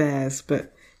mimic theirs,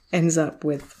 but ends up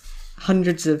with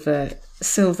hundreds of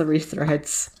silvery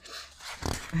threads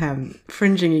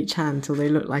fringing each hand till they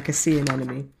look like a sea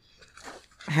anemone.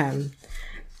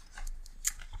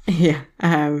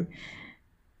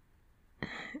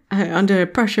 Under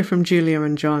pressure from Julia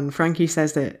and John, Frankie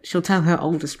says that she'll tell her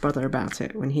oldest brother about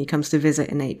it when he comes to visit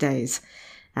in 8 days,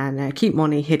 and keep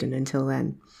Moni hidden until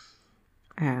then.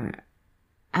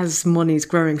 As Moni's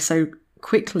growing so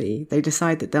quickly, they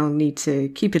decide that they'll need to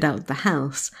keep it out of the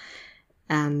house,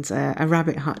 and a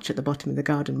rabbit hutch at the bottom of the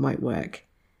garden might work.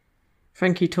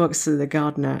 Frankie talks to the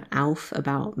gardener Alf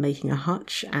about making a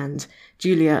hutch, and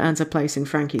Julia earns a place in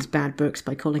Frankie's bad books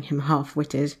by calling him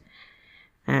half-witted.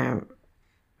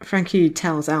 Frankie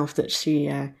tells Alf that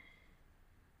she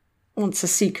wants a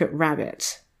secret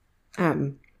rabbit.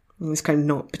 It's kind of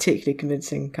not particularly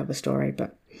convincing cover story,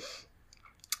 but...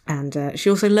 And she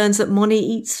also learns that Moni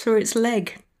eats through its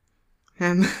leg.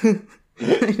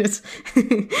 Just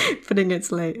putting its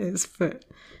foot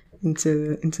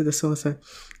into the saucer.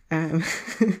 I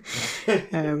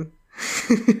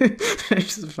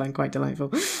just find quite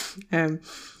delightful.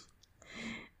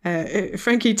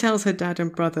 Frankie tells her dad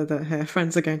and brother that her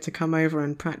friends are going to come over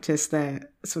and practice their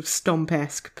sort of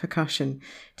stomp-esque percussion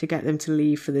to get them to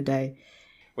leave for the day.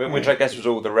 Which I guess was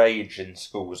all the rage in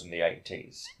schools in the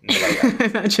 80s. I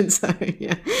imagine so,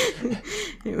 yeah.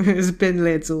 It was bin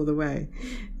lids all the way.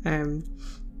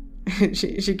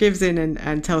 She gives in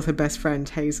and tells her best friend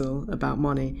Hazel about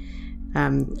Moni.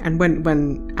 And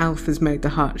when Alf has made the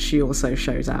hut, she also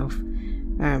shows Alf.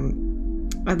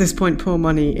 At this point, poor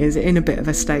Moni is in a bit of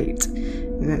a state.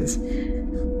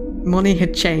 Moni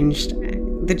had changed.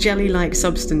 The jelly-like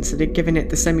substance that had given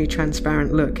it the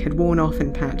semi-transparent look had worn off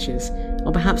in patches,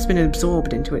 or perhaps been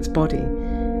absorbed into its body.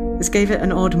 This gave it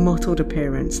an odd mottled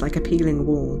appearance, like a peeling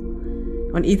wall.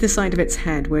 On either side of its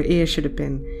head, where ears should have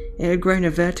been, it had grown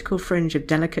a vertical fringe of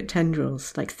delicate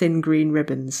tendrils, like thin green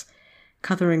ribbons,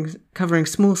 covering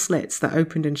small slits that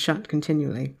opened and shut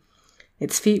continually.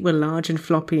 Its feet were large and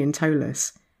floppy and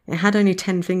toeless. It had only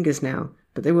 10 fingers now,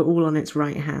 but they were all on its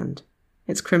right hand.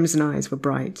 Its crimson eyes were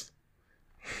bright.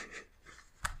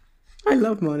 I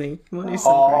love Moni. Moni's so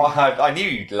great. I knew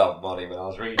you'd love Moni when I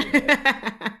was reading it.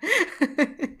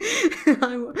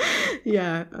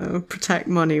 Yeah, protect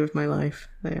money with my life.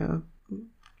 They are.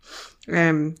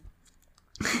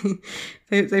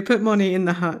 They put money in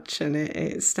the hutch, and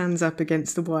it stands up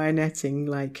against the wire netting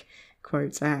like,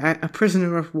 quote, a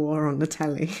prisoner of war on the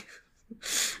telly.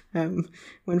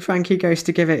 When Frankie goes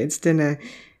to give it its dinner,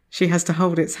 she has to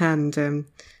hold its hand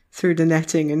through the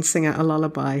netting and sing out a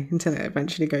lullaby until it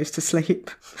eventually goes to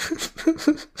sleep.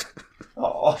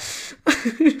 Oh.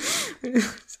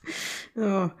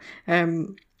 Oh, a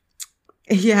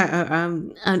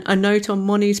note on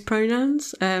Moni's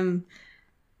pronouns.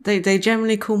 They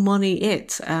generally call Moni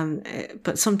it,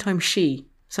 but sometimes she.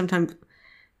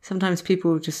 Sometimes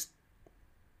people just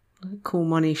call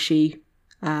Moni she,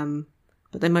 but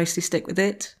they mostly stick with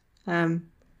it.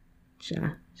 Which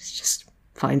I just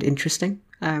find interesting.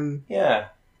 Yeah.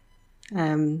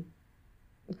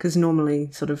 Because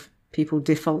normally, sort of, people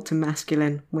default to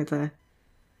masculine with a.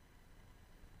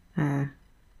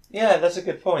 Yeah, that's a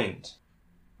good point.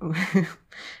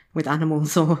 With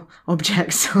animals or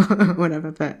objects or whatever,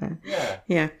 but yeah.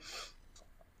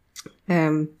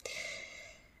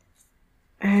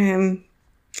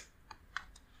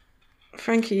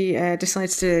 Frankie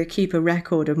decides to keep a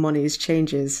record of Moni's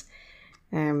changes.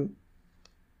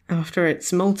 After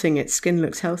it's molting, its skin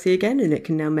looks healthy again, and it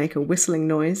can now make a whistling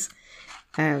noise.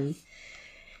 When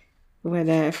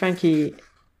Frankie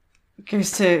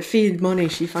goes to feed Moni,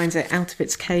 she finds it out of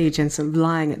its cage and sort of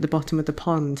lying at the bottom of the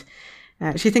pond.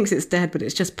 She thinks it's dead, but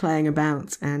it's just playing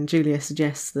about, and Julia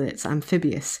suggests that it's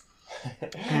amphibious.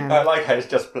 I like how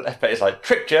it's like,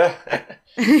 tricked you.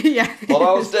 Yeah. Thought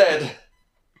I was dead.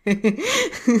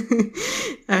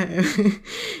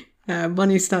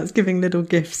 Moni starts giving little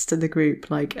gifts to the group,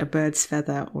 like a bird's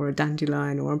feather or a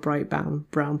dandelion or a bright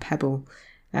brown pebble,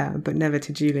 but never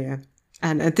to Julia.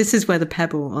 And this is where the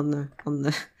pebble on the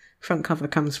front cover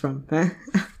comes from.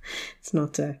 It's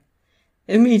not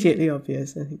immediately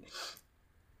obvious, I think.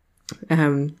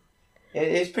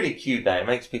 It's pretty cute though. It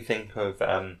makes me think of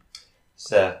a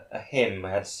hymn I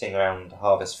had to sing around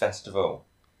Harvest Festival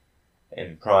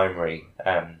in primary,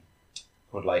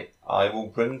 called like "I will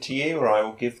bring to you" or "I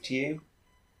will give to you."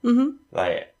 Mm-hmm.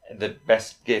 Like, the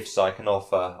best gifts I can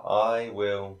offer, I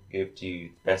will give to you.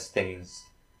 The best things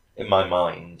in my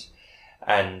mind,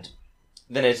 and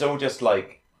then it's all just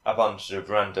like a bunch of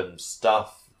random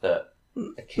stuff that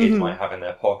a kid might have in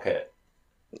their pocket.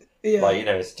 Yeah. Like,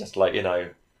 it's just like,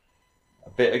 a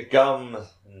bit of gum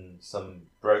and some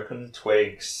broken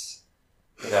twigs,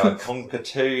 a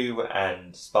cockatoo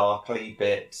and sparkly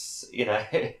bits,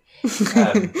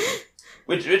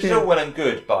 which is all well and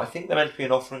good, but I think they're meant to be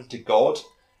an offering to God.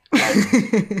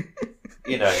 And,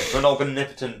 for an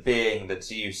omnipotent being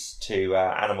that's used to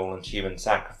animal and human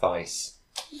sacrifice.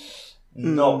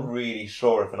 Not really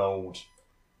sure if an old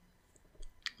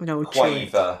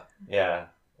quaver,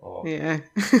 or bit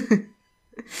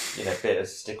of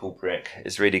stickle brick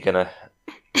is really gonna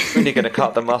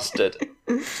cut the mustard.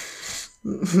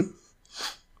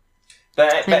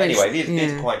 But anyway,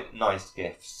 these are quite nice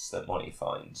gifts that Moni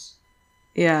finds.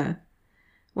 Yeah.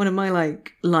 One of my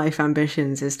life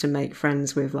ambitions is to make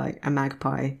friends with a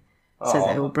magpie, so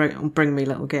that it will bring me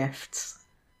little gifts.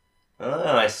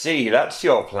 Oh, I see. That's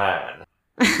your plan.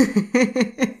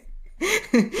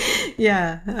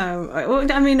 Yeah.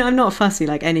 I mean, I'm not fussy.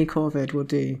 Like, any corvid will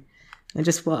do. I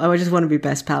just want to be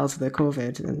best pals with a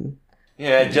corvid, and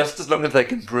just as long as they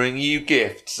can bring you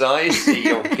gifts. I see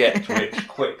your get rich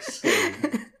quick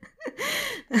scheme.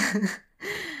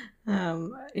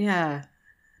 Yeah.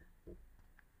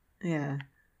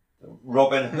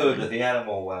 Robin Hood of the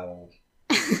animal world.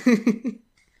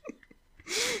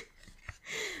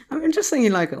 I'm just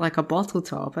thinking like a bottle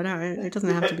top. I don't. It doesn't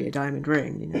have to be a diamond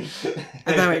ring,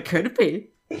 although it could be.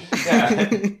 Yeah.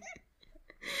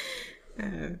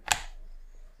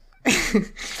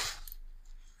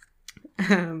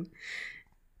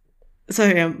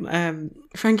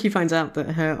 Frankie finds out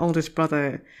that her oldest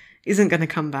brother isn't going to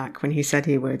come back when he said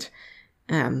he would,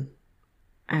 and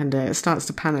starts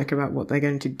to panic about what they're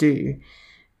going to do,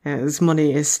 as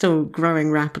Moni is still growing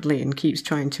rapidly and keeps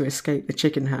trying to escape the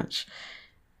chicken hutch.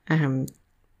 At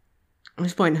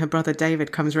this point, her brother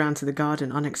David comes round to the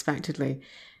garden unexpectedly,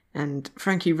 and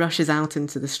Frankie rushes out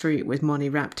into the street with Moni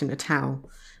wrapped in a towel,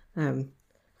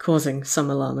 causing some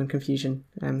alarm and confusion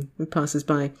with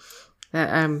passers-by.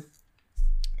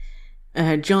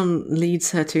 John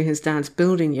leads her to his dad's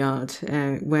building yard,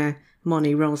 where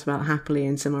Moni rolls about happily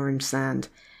in some orange sand.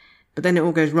 But then it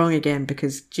all goes wrong again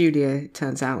because Julia,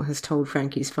 turns out, has told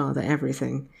Frankie's father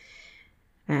everything.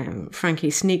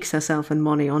 Frankie sneaks herself and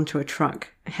Moni onto a truck,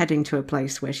 heading to a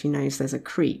place where she knows there's a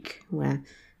creek where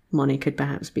Moni could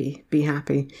perhaps be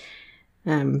happy.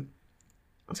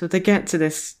 So they get to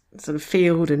this sort of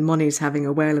field, and Moni's having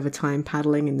a whale of a time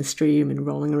paddling in the stream and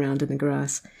rolling around in the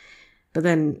grass. But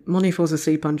then Moni falls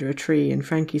asleep under a tree, and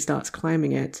Frankie starts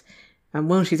climbing it. And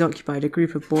while she's occupied, a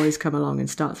group of boys come along and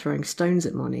start throwing stones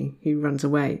at Moni, who runs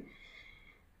away.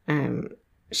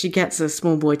 She gets a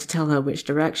small boy to tell her which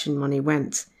direction Moni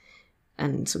went,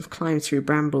 and sort of climbs through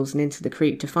brambles and into the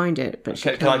creek to find it. But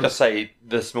can I just say,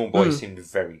 the small boy seemed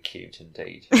very cute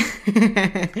indeed.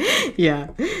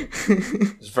 Yeah.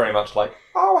 It's very much like,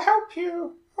 I'll help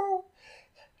you. Oh,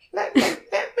 let me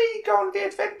go on the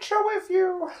adventure with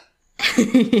you.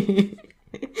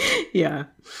 Yeah.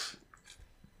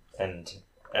 And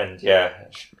yeah,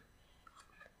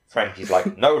 Frankie's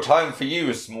like, no time for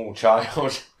you, small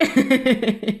child.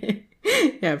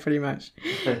 Yeah, pretty much.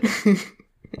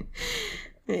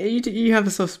 You have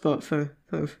a soft spot for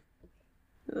sort of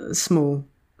small,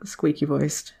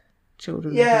 squeaky-voiced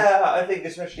children. Yeah, I think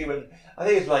especially when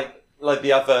it's like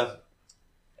the other.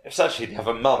 It's actually the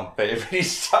other mum, but it really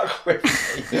stuck with me.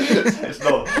 So it's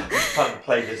not. I'm trying to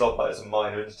play this off like it's a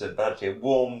minor incident, but actually it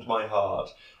warmed my heart.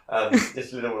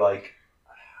 This little I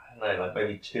don't know,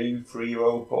 maybe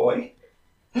 2-3-year-old boy.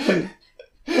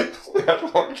 We had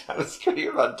to walk down the street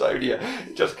with Antonia.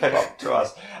 He just came up to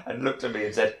us and looked at me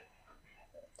and said,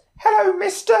 "Hello,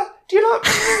 mister, do you like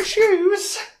my new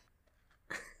shoes?"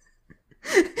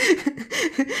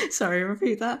 Sorry,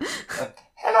 repeat that.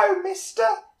 "Hello, mister,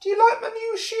 do you like my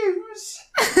new shoes?"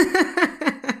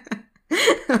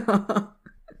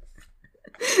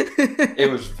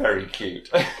 It was very cute.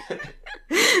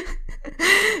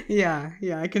 Yeah,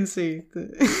 I can see.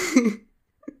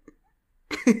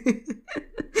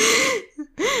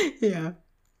 Yeah.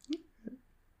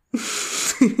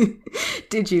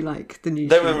 Did you like the new shoes?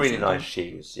 They were really nice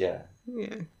shoes, yeah.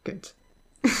 Yeah, good.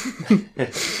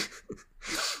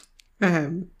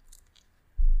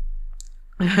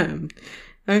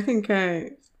 I think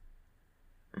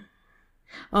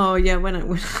oh yeah, when I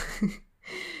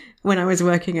was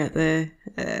working at the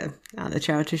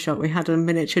charity shop, we had a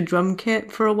miniature drum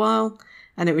kit for a while,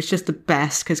 and it was just the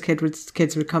best because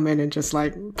kids would come in and just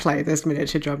like play this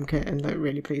miniature drum kit and look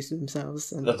really pleased with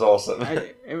themselves. And that's awesome.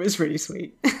 it was really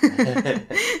sweet.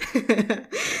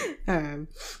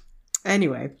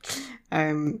 Anyway,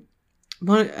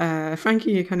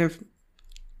 Frankie kind of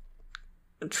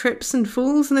trips and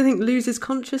falls, and I think loses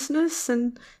consciousness,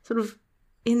 and sort of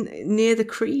near the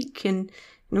creek, and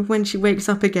when she wakes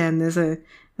up again, there's a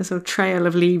sort of trail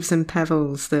of leaves and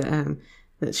pebbles that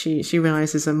she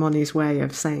realises are Moni's way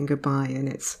of saying goodbye, and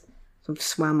it's sort of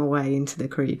swam away into the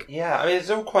creek. Yeah, I mean,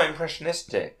 it's all quite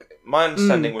impressionistic. My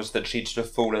understanding was that she'd sort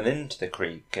of fallen into the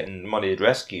creek and Moni had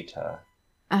rescued her.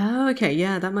 Oh, okay,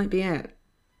 yeah, that might be it.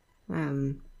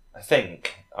 I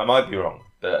think. I might be wrong,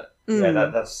 but yeah,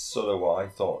 that's sort of what I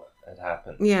thought had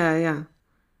happened. Yeah,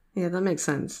 that makes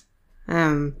sense.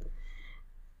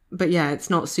 But yeah, it's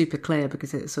not super clear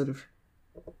because it's sort of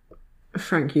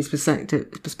Frankie's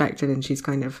perspective, and she's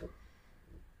kind of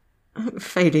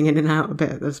fading in and out a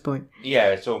bit at this point. Yeah,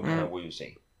 it's all kind of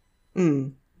woozy.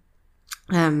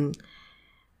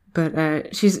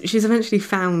 But she's eventually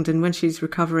found, and when she's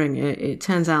recovering, it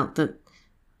turns out that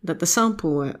the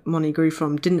sample that Moni grew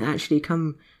from didn't actually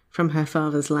come from her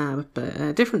father's lab, but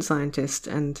a different scientist,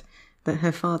 and that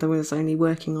her father was only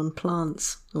working on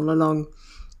plants all along.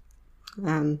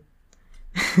 And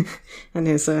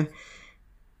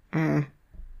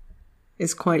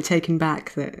is quite taken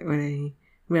back that when he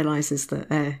realises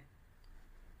that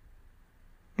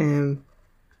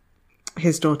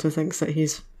his daughter thinks that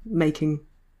he's making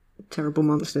terrible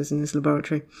monsters in his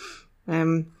laboratory.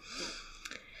 But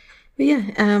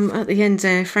yeah, at the end,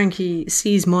 Frankie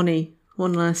sees Moni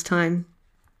one last time.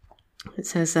 It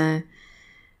says, a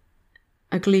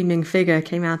gleaming figure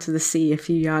came out of the sea a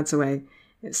few yards away.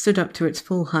 It stood up to its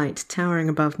full height, towering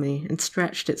above me, and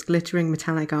stretched its glittering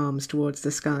metallic arms towards the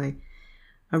sky.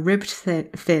 A ribbed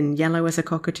fin, yellow as a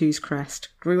cockatoo's crest,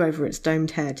 grew over its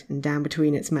domed head and down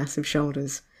between its massive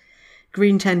shoulders.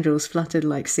 Green tendrils fluttered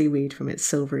like seaweed from its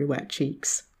silvery wet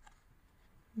cheeks.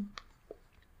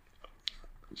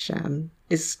 Which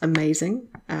is amazing.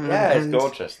 Yeah, it's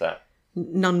gorgeous, that.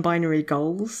 Non-binary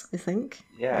goals, I think.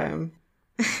 Yeah.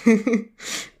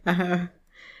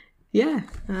 Yeah,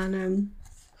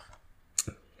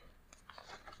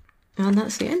 and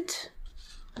that's the end.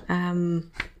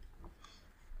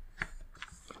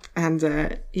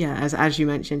 Yeah, as you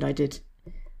mentioned, I did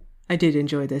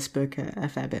enjoy this book a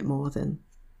fair bit more than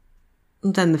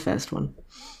the first one.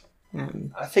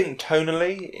 I think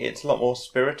tonally it's a lot more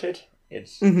spirited.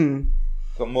 It's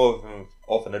got more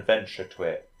of an adventure to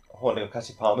it. Haunting of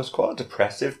Cassie Palmer is quite a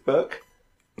depressive book.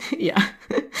 Yeah.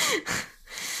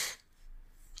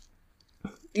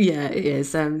 Yeah, it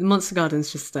is. Monster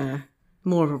Garden's just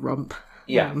more of a romp.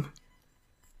 Yeah.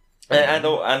 And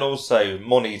also,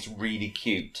 Moni's really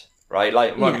cute, right?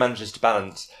 Like, Mon manages to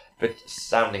balance, but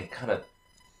sounding kind of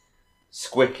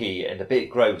squicky and a bit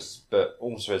gross, but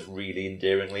also is really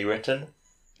endearingly written.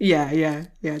 Yeah,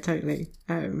 totally.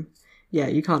 Yeah,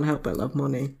 you can't help but love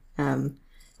Moni.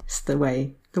 It's the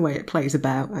way it plays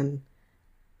about and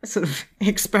sort of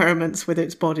experiments with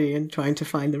its body and trying to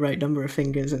find the right number of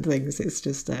fingers and things. It's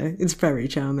just, it's very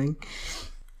charming.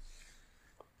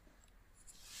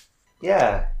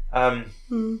 Yeah.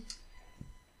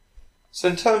 So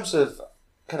in terms of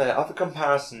kind of other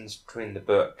comparisons between the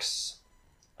books,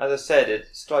 as I said, it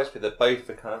strikes me that both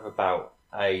are kind of about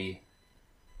a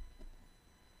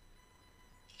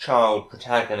child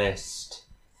protagonist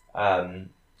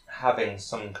having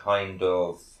some kind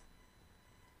of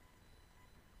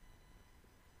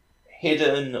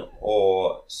hidden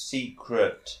or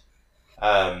secret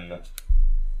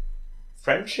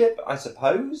friendship, I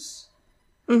suppose.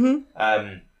 And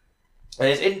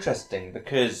it's interesting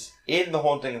because in The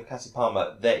Haunting of Cassie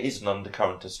Palmer, there is an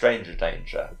undercurrent of stranger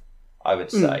danger, I would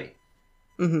say.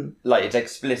 Like, it's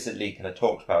explicitly kind of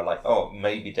talked about, like, oh,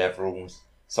 maybe Deverell's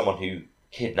someone who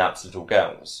kidnaps little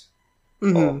girls.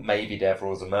 Or maybe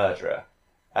Deverell's a murderer.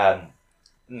 And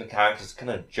the characters kind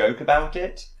of joke about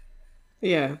it.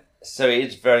 Yeah. So it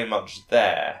is very much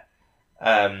there.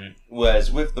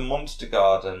 Whereas with The Monster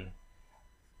Garden,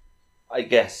 I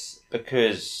guess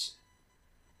because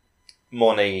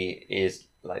Moni is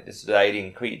like this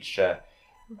alien creature,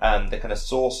 the kind of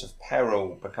source of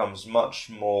peril becomes much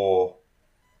more,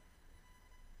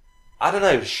 I don't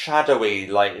know, shadowy.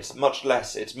 Like, it's much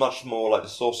more like the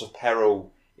source of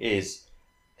peril is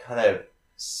kind of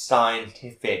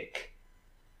scientific,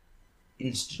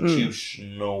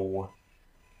 institutional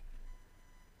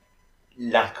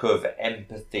lack of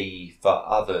empathy for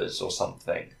others or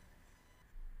something.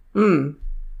 Do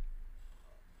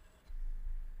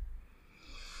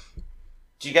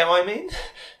you get what I mean?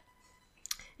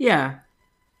 Yeah.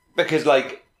 Because,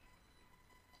 like,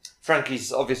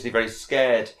 Frankie's obviously very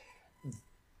scared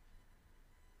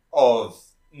of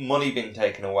money being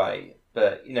taken away,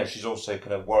 but, you know, she's also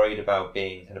kind of worried about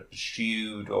being kind of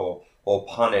pursued or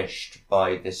punished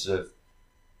by this sort of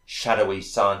shadowy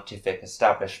scientific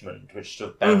establishment, which sort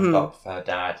of bound up for her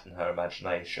dad and her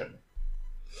imagination.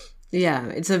 Yeah,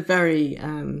 it's a very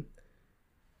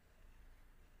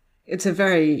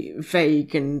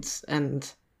vague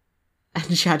and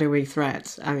shadowy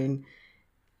threat. I mean,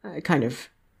 kind of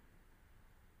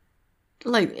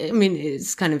like, I mean,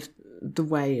 it's kind of the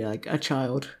way like a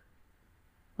child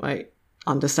might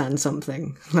understand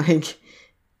something, like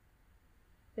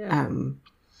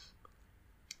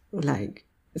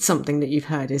something that you've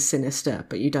heard is sinister,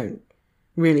 but you don't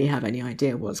really have any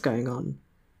idea what's going on.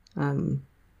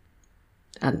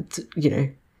 And, you know,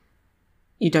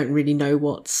 you don't really know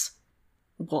what's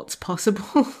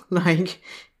possible. Like,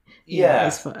 yeah,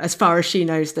 as far as she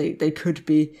knows, they could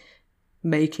be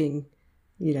making,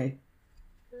 you know,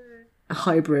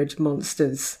 hybrid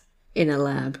monsters in a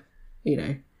lab, you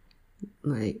know,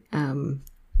 like,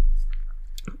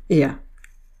 yeah,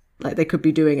 like they could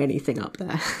be doing anything up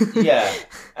there. Yeah,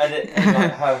 and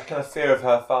like her kind of fear of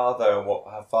her father and what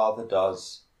her father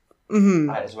does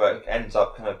at his work ends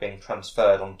up kind of being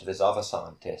transferred onto this other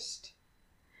scientist.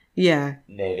 Yeah.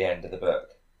 Near the end of the book.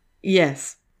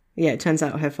 Yes. Yeah, it turns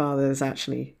out her father's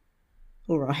actually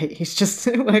all right. He's just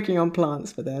working on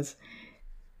plants, but there's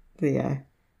the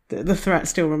threat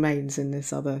still remains in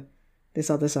this other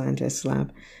scientist's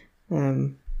lab. Yeah,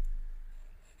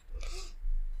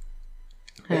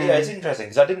 it's interesting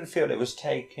because I didn't feel it was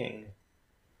taking.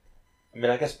 I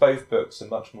mean, I guess both books are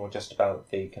much more just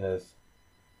about the kind of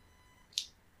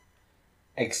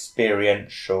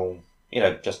experiential, you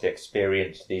know, just the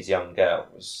experience of these young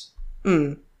girls.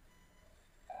 And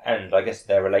I guess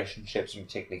their relationships, and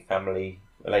particularly family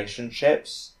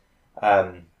relationships.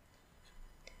 You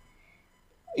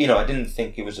know, I didn't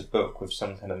think it was a book with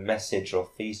some kind of message or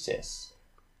thesis.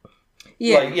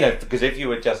 Yeah. Like, you know, because if you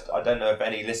were just, I don't know if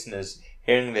any listeners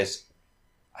hearing this,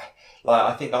 like,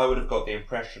 I think I would have got the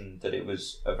impression that it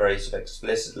was a very sort of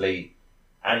explicitly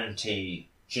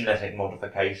anti-genetic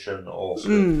modification or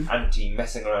sort of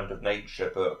anti-messing around with nature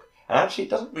book. And actually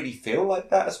it doesn't really feel like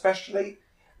that, especially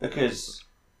because,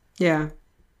 yeah,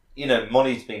 you know,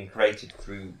 Moni's being created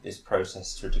through this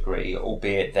process to a degree,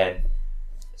 albeit then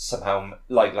somehow,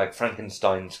 like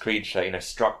Frankenstein's creature, you know,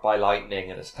 struck by lightning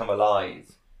and has come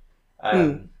alive.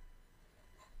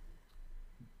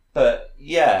 But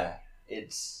yeah,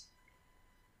 it's,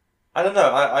 I don't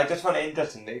know, I just find it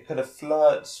interesting that it kind of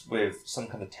flirts with some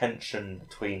kind of tension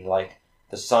between like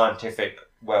the scientific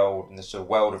world and the sort of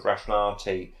world of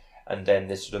rationality, and then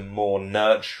this sort of more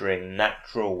nurturing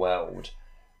natural world.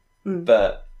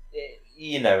 But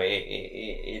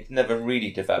it's never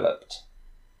really developed.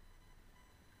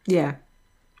 Yeah.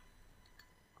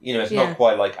 It's not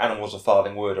quite like Animals of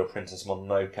Farthing Wood or Princess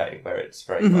Mononoke, where it's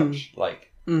very much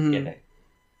like, the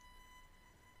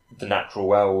natural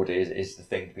world is the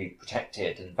thing to be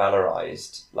protected and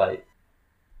valorized. Like,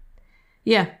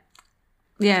 yeah,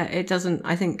 it doesn't.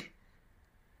 I think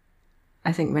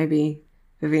maybe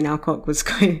Vivian Alcock was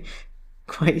quite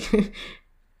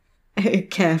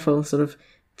careful, sort of,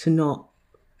 to not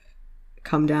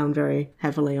come down very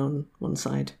heavily on one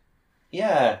side.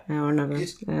 Yeah, or another.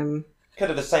 Kind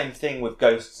of the same thing with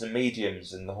Ghosts and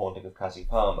Mediums in The Haunting of Cassie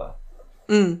Palmer.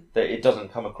 That it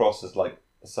doesn't come across as like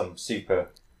some super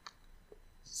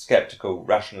skeptical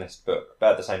rationalist book,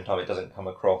 but at the same time it doesn't come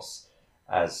across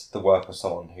as the work of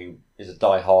someone who is a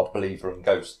die-hard believer in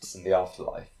ghosts and the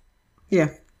afterlife. Yeah.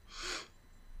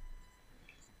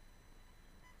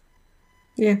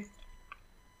 Yeah.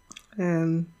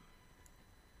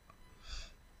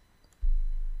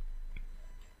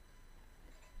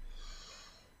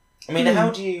 I mean, how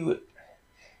do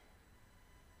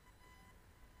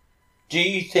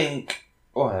you think...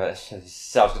 Well, I was going to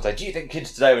say, do you think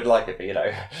kids today would like it? But,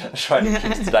 I'm trying to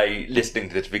kids today listening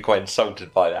to this to be quite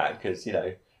insulted by that because,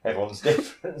 everyone's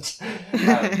different.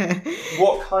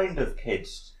 What kind of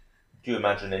kids do you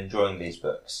imagine enjoying these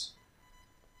books?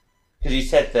 Because you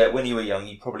said that when you were young,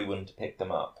 you probably wouldn't have picked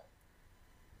them up.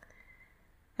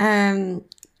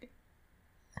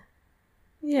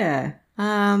 Yeah.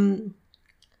 I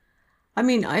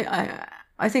mean, I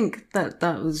think that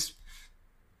was...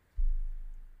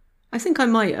 I think I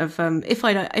might have, if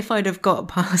I'd have got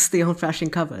past the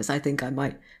old-fashioned covers, I think I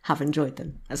might have enjoyed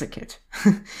them as a kid.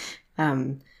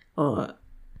 Or,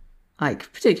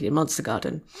 like, particularly Monster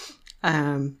Garden.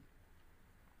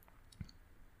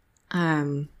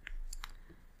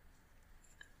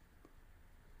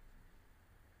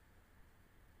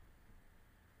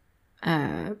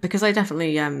 Because I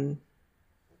definitely, I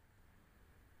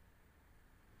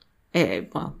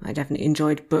definitely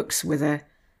enjoyed books with a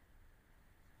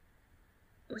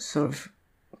sort of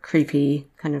creepy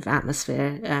kind of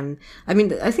atmosphere. I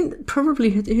mean, I think probably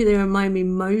who they remind me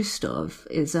most of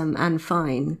is Anne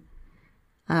Fine.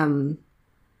 I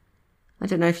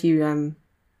don't know if you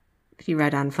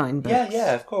read Anne Fine books.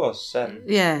 Yeah, of course.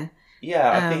 Yeah.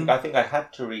 I think I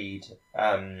had to read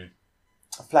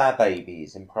Flower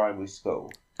Babies in primary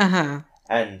school. Uh-huh.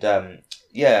 And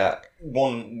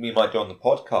one we might do on the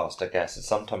podcast, I guess, at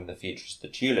some time in the future is The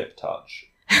Tulip Touch.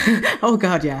 Oh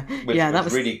God, yeah, which that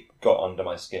was really got under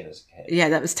my skin as a kid. Yeah,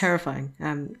 that was terrifying.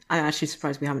 I'm actually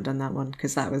surprised we haven't done that one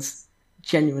because that was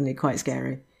genuinely quite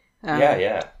scary.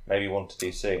 Yeah, maybe one to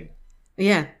do soon.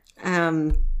 Yeah,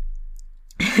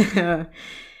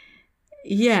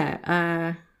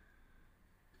 yeah.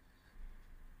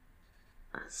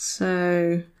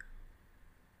 So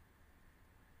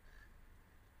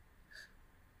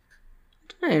I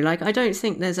don't know. Like, I don't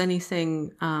think there's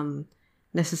anything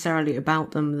necessarily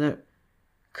about them that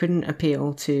couldn't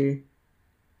appeal to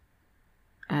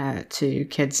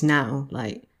kids now.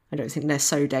 Like, I don't think they're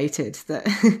so dated that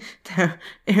they're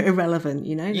irrelevant,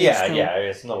 Yeah,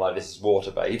 it's not like this is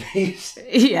Water Babies.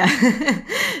 Yeah.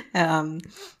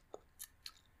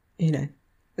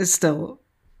 It's still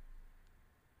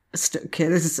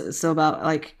kids. It's still about,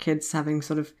 like, kids having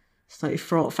sort of slightly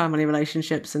fraught family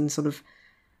relationships and sort of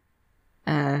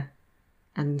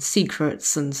and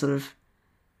secrets and sort of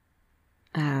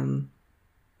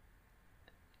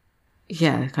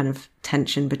kind of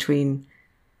tension between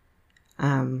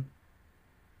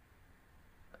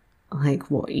like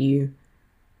what you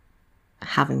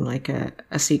having like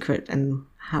a secret and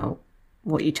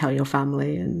what you tell your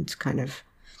family and kind of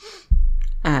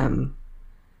and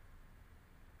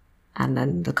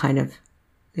then the kind of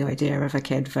the idea of a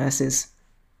kid versus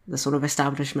the sort of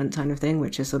establishment kind of thing,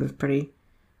 which is sort of pretty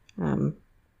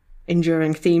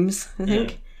enduring themes, I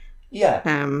think. Yeah,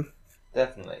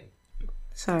 definitely.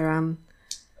 So,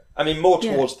 I mean, more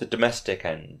towards the domestic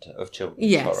end of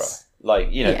children's horror.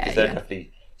 Like, because there are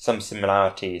definitely some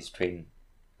similarities between,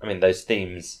 those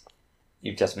themes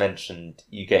you've just mentioned,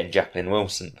 you get in Jacqueline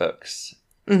Wilson books,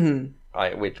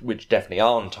 which definitely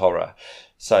aren't horror.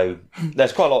 So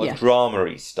there's quite a lot of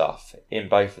drama-y stuff in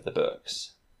both of the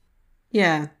books.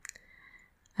 Yeah.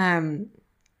 But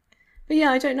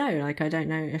yeah, I don't know. Like, I don't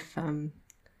know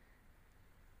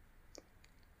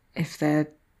if they're,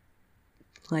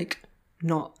 like,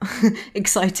 not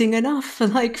exciting enough for.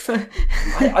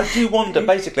 I do wonder.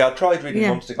 Basically, I tried reading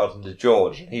Monster Garden to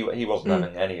George, and he wasn't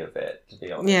having any of it, to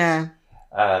be honest. Yeah.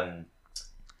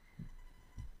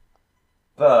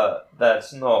 But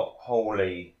that's not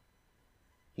wholly.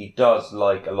 He does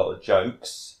like a lot of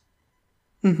jokes.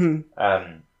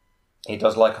 Mm-hmm. He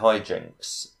does like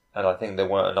hijinks, and I think there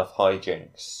weren't enough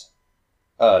hijinks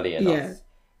early enough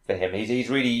for him. He's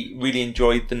really, really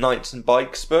enjoyed the Knights and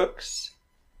Bikes books.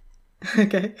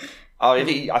 Okay. I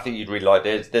think you'd really like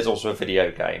it. There's also a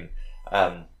video game.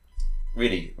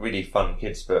 Really, really fun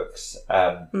kids' books.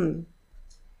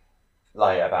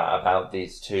 Like about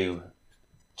these two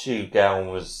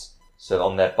girls sort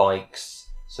of on their bikes,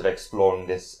 sort of exploring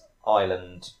this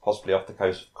island, possibly off the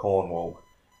coast of Cornwall.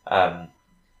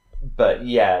 But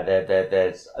yeah,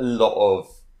 there's a lot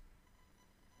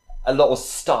of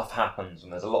stuff happens,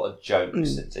 and there's a lot of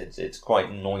jokes. It's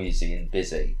quite noisy and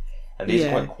busy, and these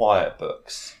are quite quiet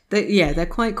books. They're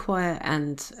quite quiet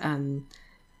and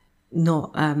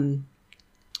not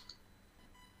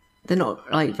they're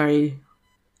not like very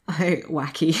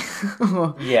wacky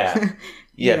or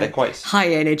they're quite high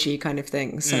energy kind of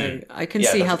thing. So I can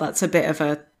see how that's a bit of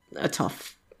a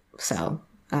tough sell.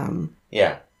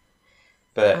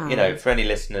 But for any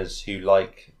listeners who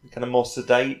like kind of more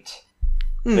sedate,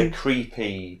 the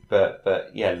creepy but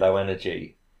low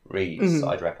energy reads,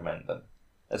 I'd recommend them,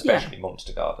 especially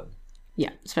Monster Garden.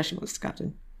 Yeah, especially Monster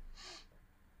Garden.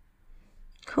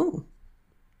 Cool.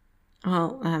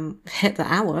 Well, hit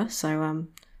the hour, so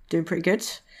doing pretty good.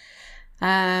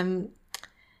 Shall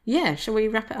we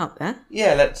wrap it up there?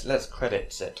 Yeah, let's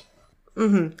credit it.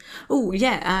 Mm-hmm. Oh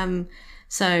yeah.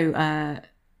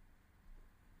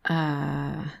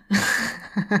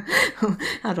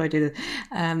 How do I do this?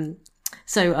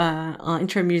 Our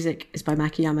intro music is by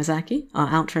Maki Yamazaki. Our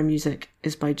outro music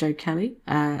is by Joe Kelly.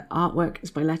 Artwork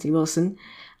is by Letty Wilson.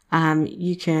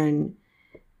 You can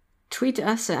tweet at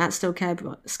us at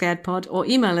StillScaredPod or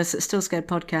email us at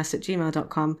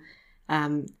stillscaredpodcast@gmail.com.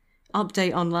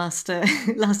 Update on last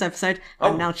episode.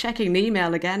 I'm now checking the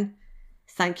email again.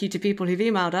 Thank you to people who've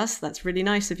emailed us. That's really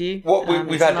nice of you. What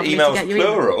we've had emails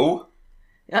plural.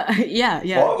 Yeah.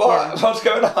 What's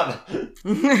going on?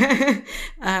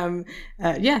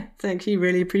 Thank you.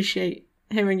 Really appreciate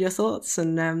hearing your thoughts,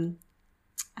 and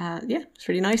it's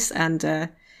really nice. And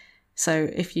so,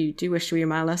 if you do wish to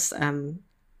email us,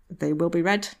 they will be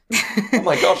read. Oh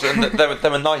my gosh! And they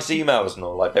were nice emails and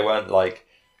all. Like they weren't like,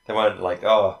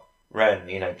 oh, Ren,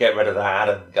 get rid of that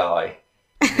Adam guy,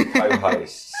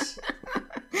 co-hosts.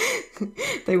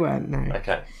 They weren't. No.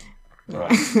 Okay.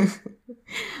 Right.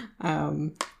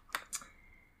 And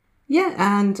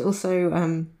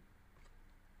also,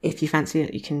 if you fancy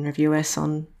it, you can review us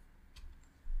on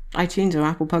iTunes or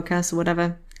Apple Podcasts or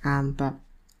whatever. But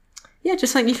yeah,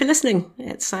 just thank you for listening.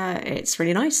 It's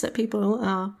really nice that people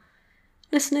are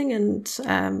listening, and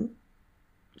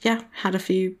had a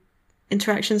few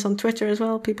interactions on Twitter as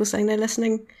well. People saying they're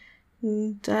listening,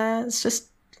 and it's just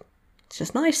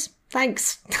nice.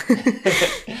 Thanks.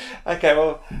 Okay,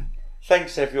 well,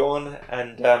 thanks everyone,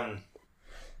 and I've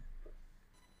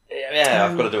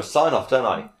got to do a sign off, don't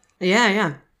I?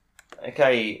 Yeah.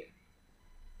 Okay.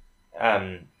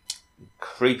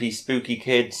 Creepy, spooky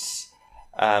kids.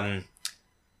 I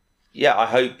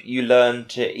hope you learn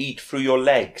to eat through your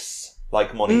legs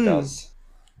like Moni does.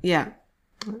 Yeah,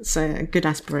 it's a good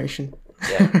aspiration.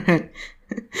 Yeah.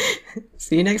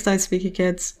 See you next time, spooky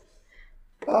kids.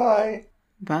 Bye.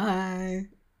 Bye.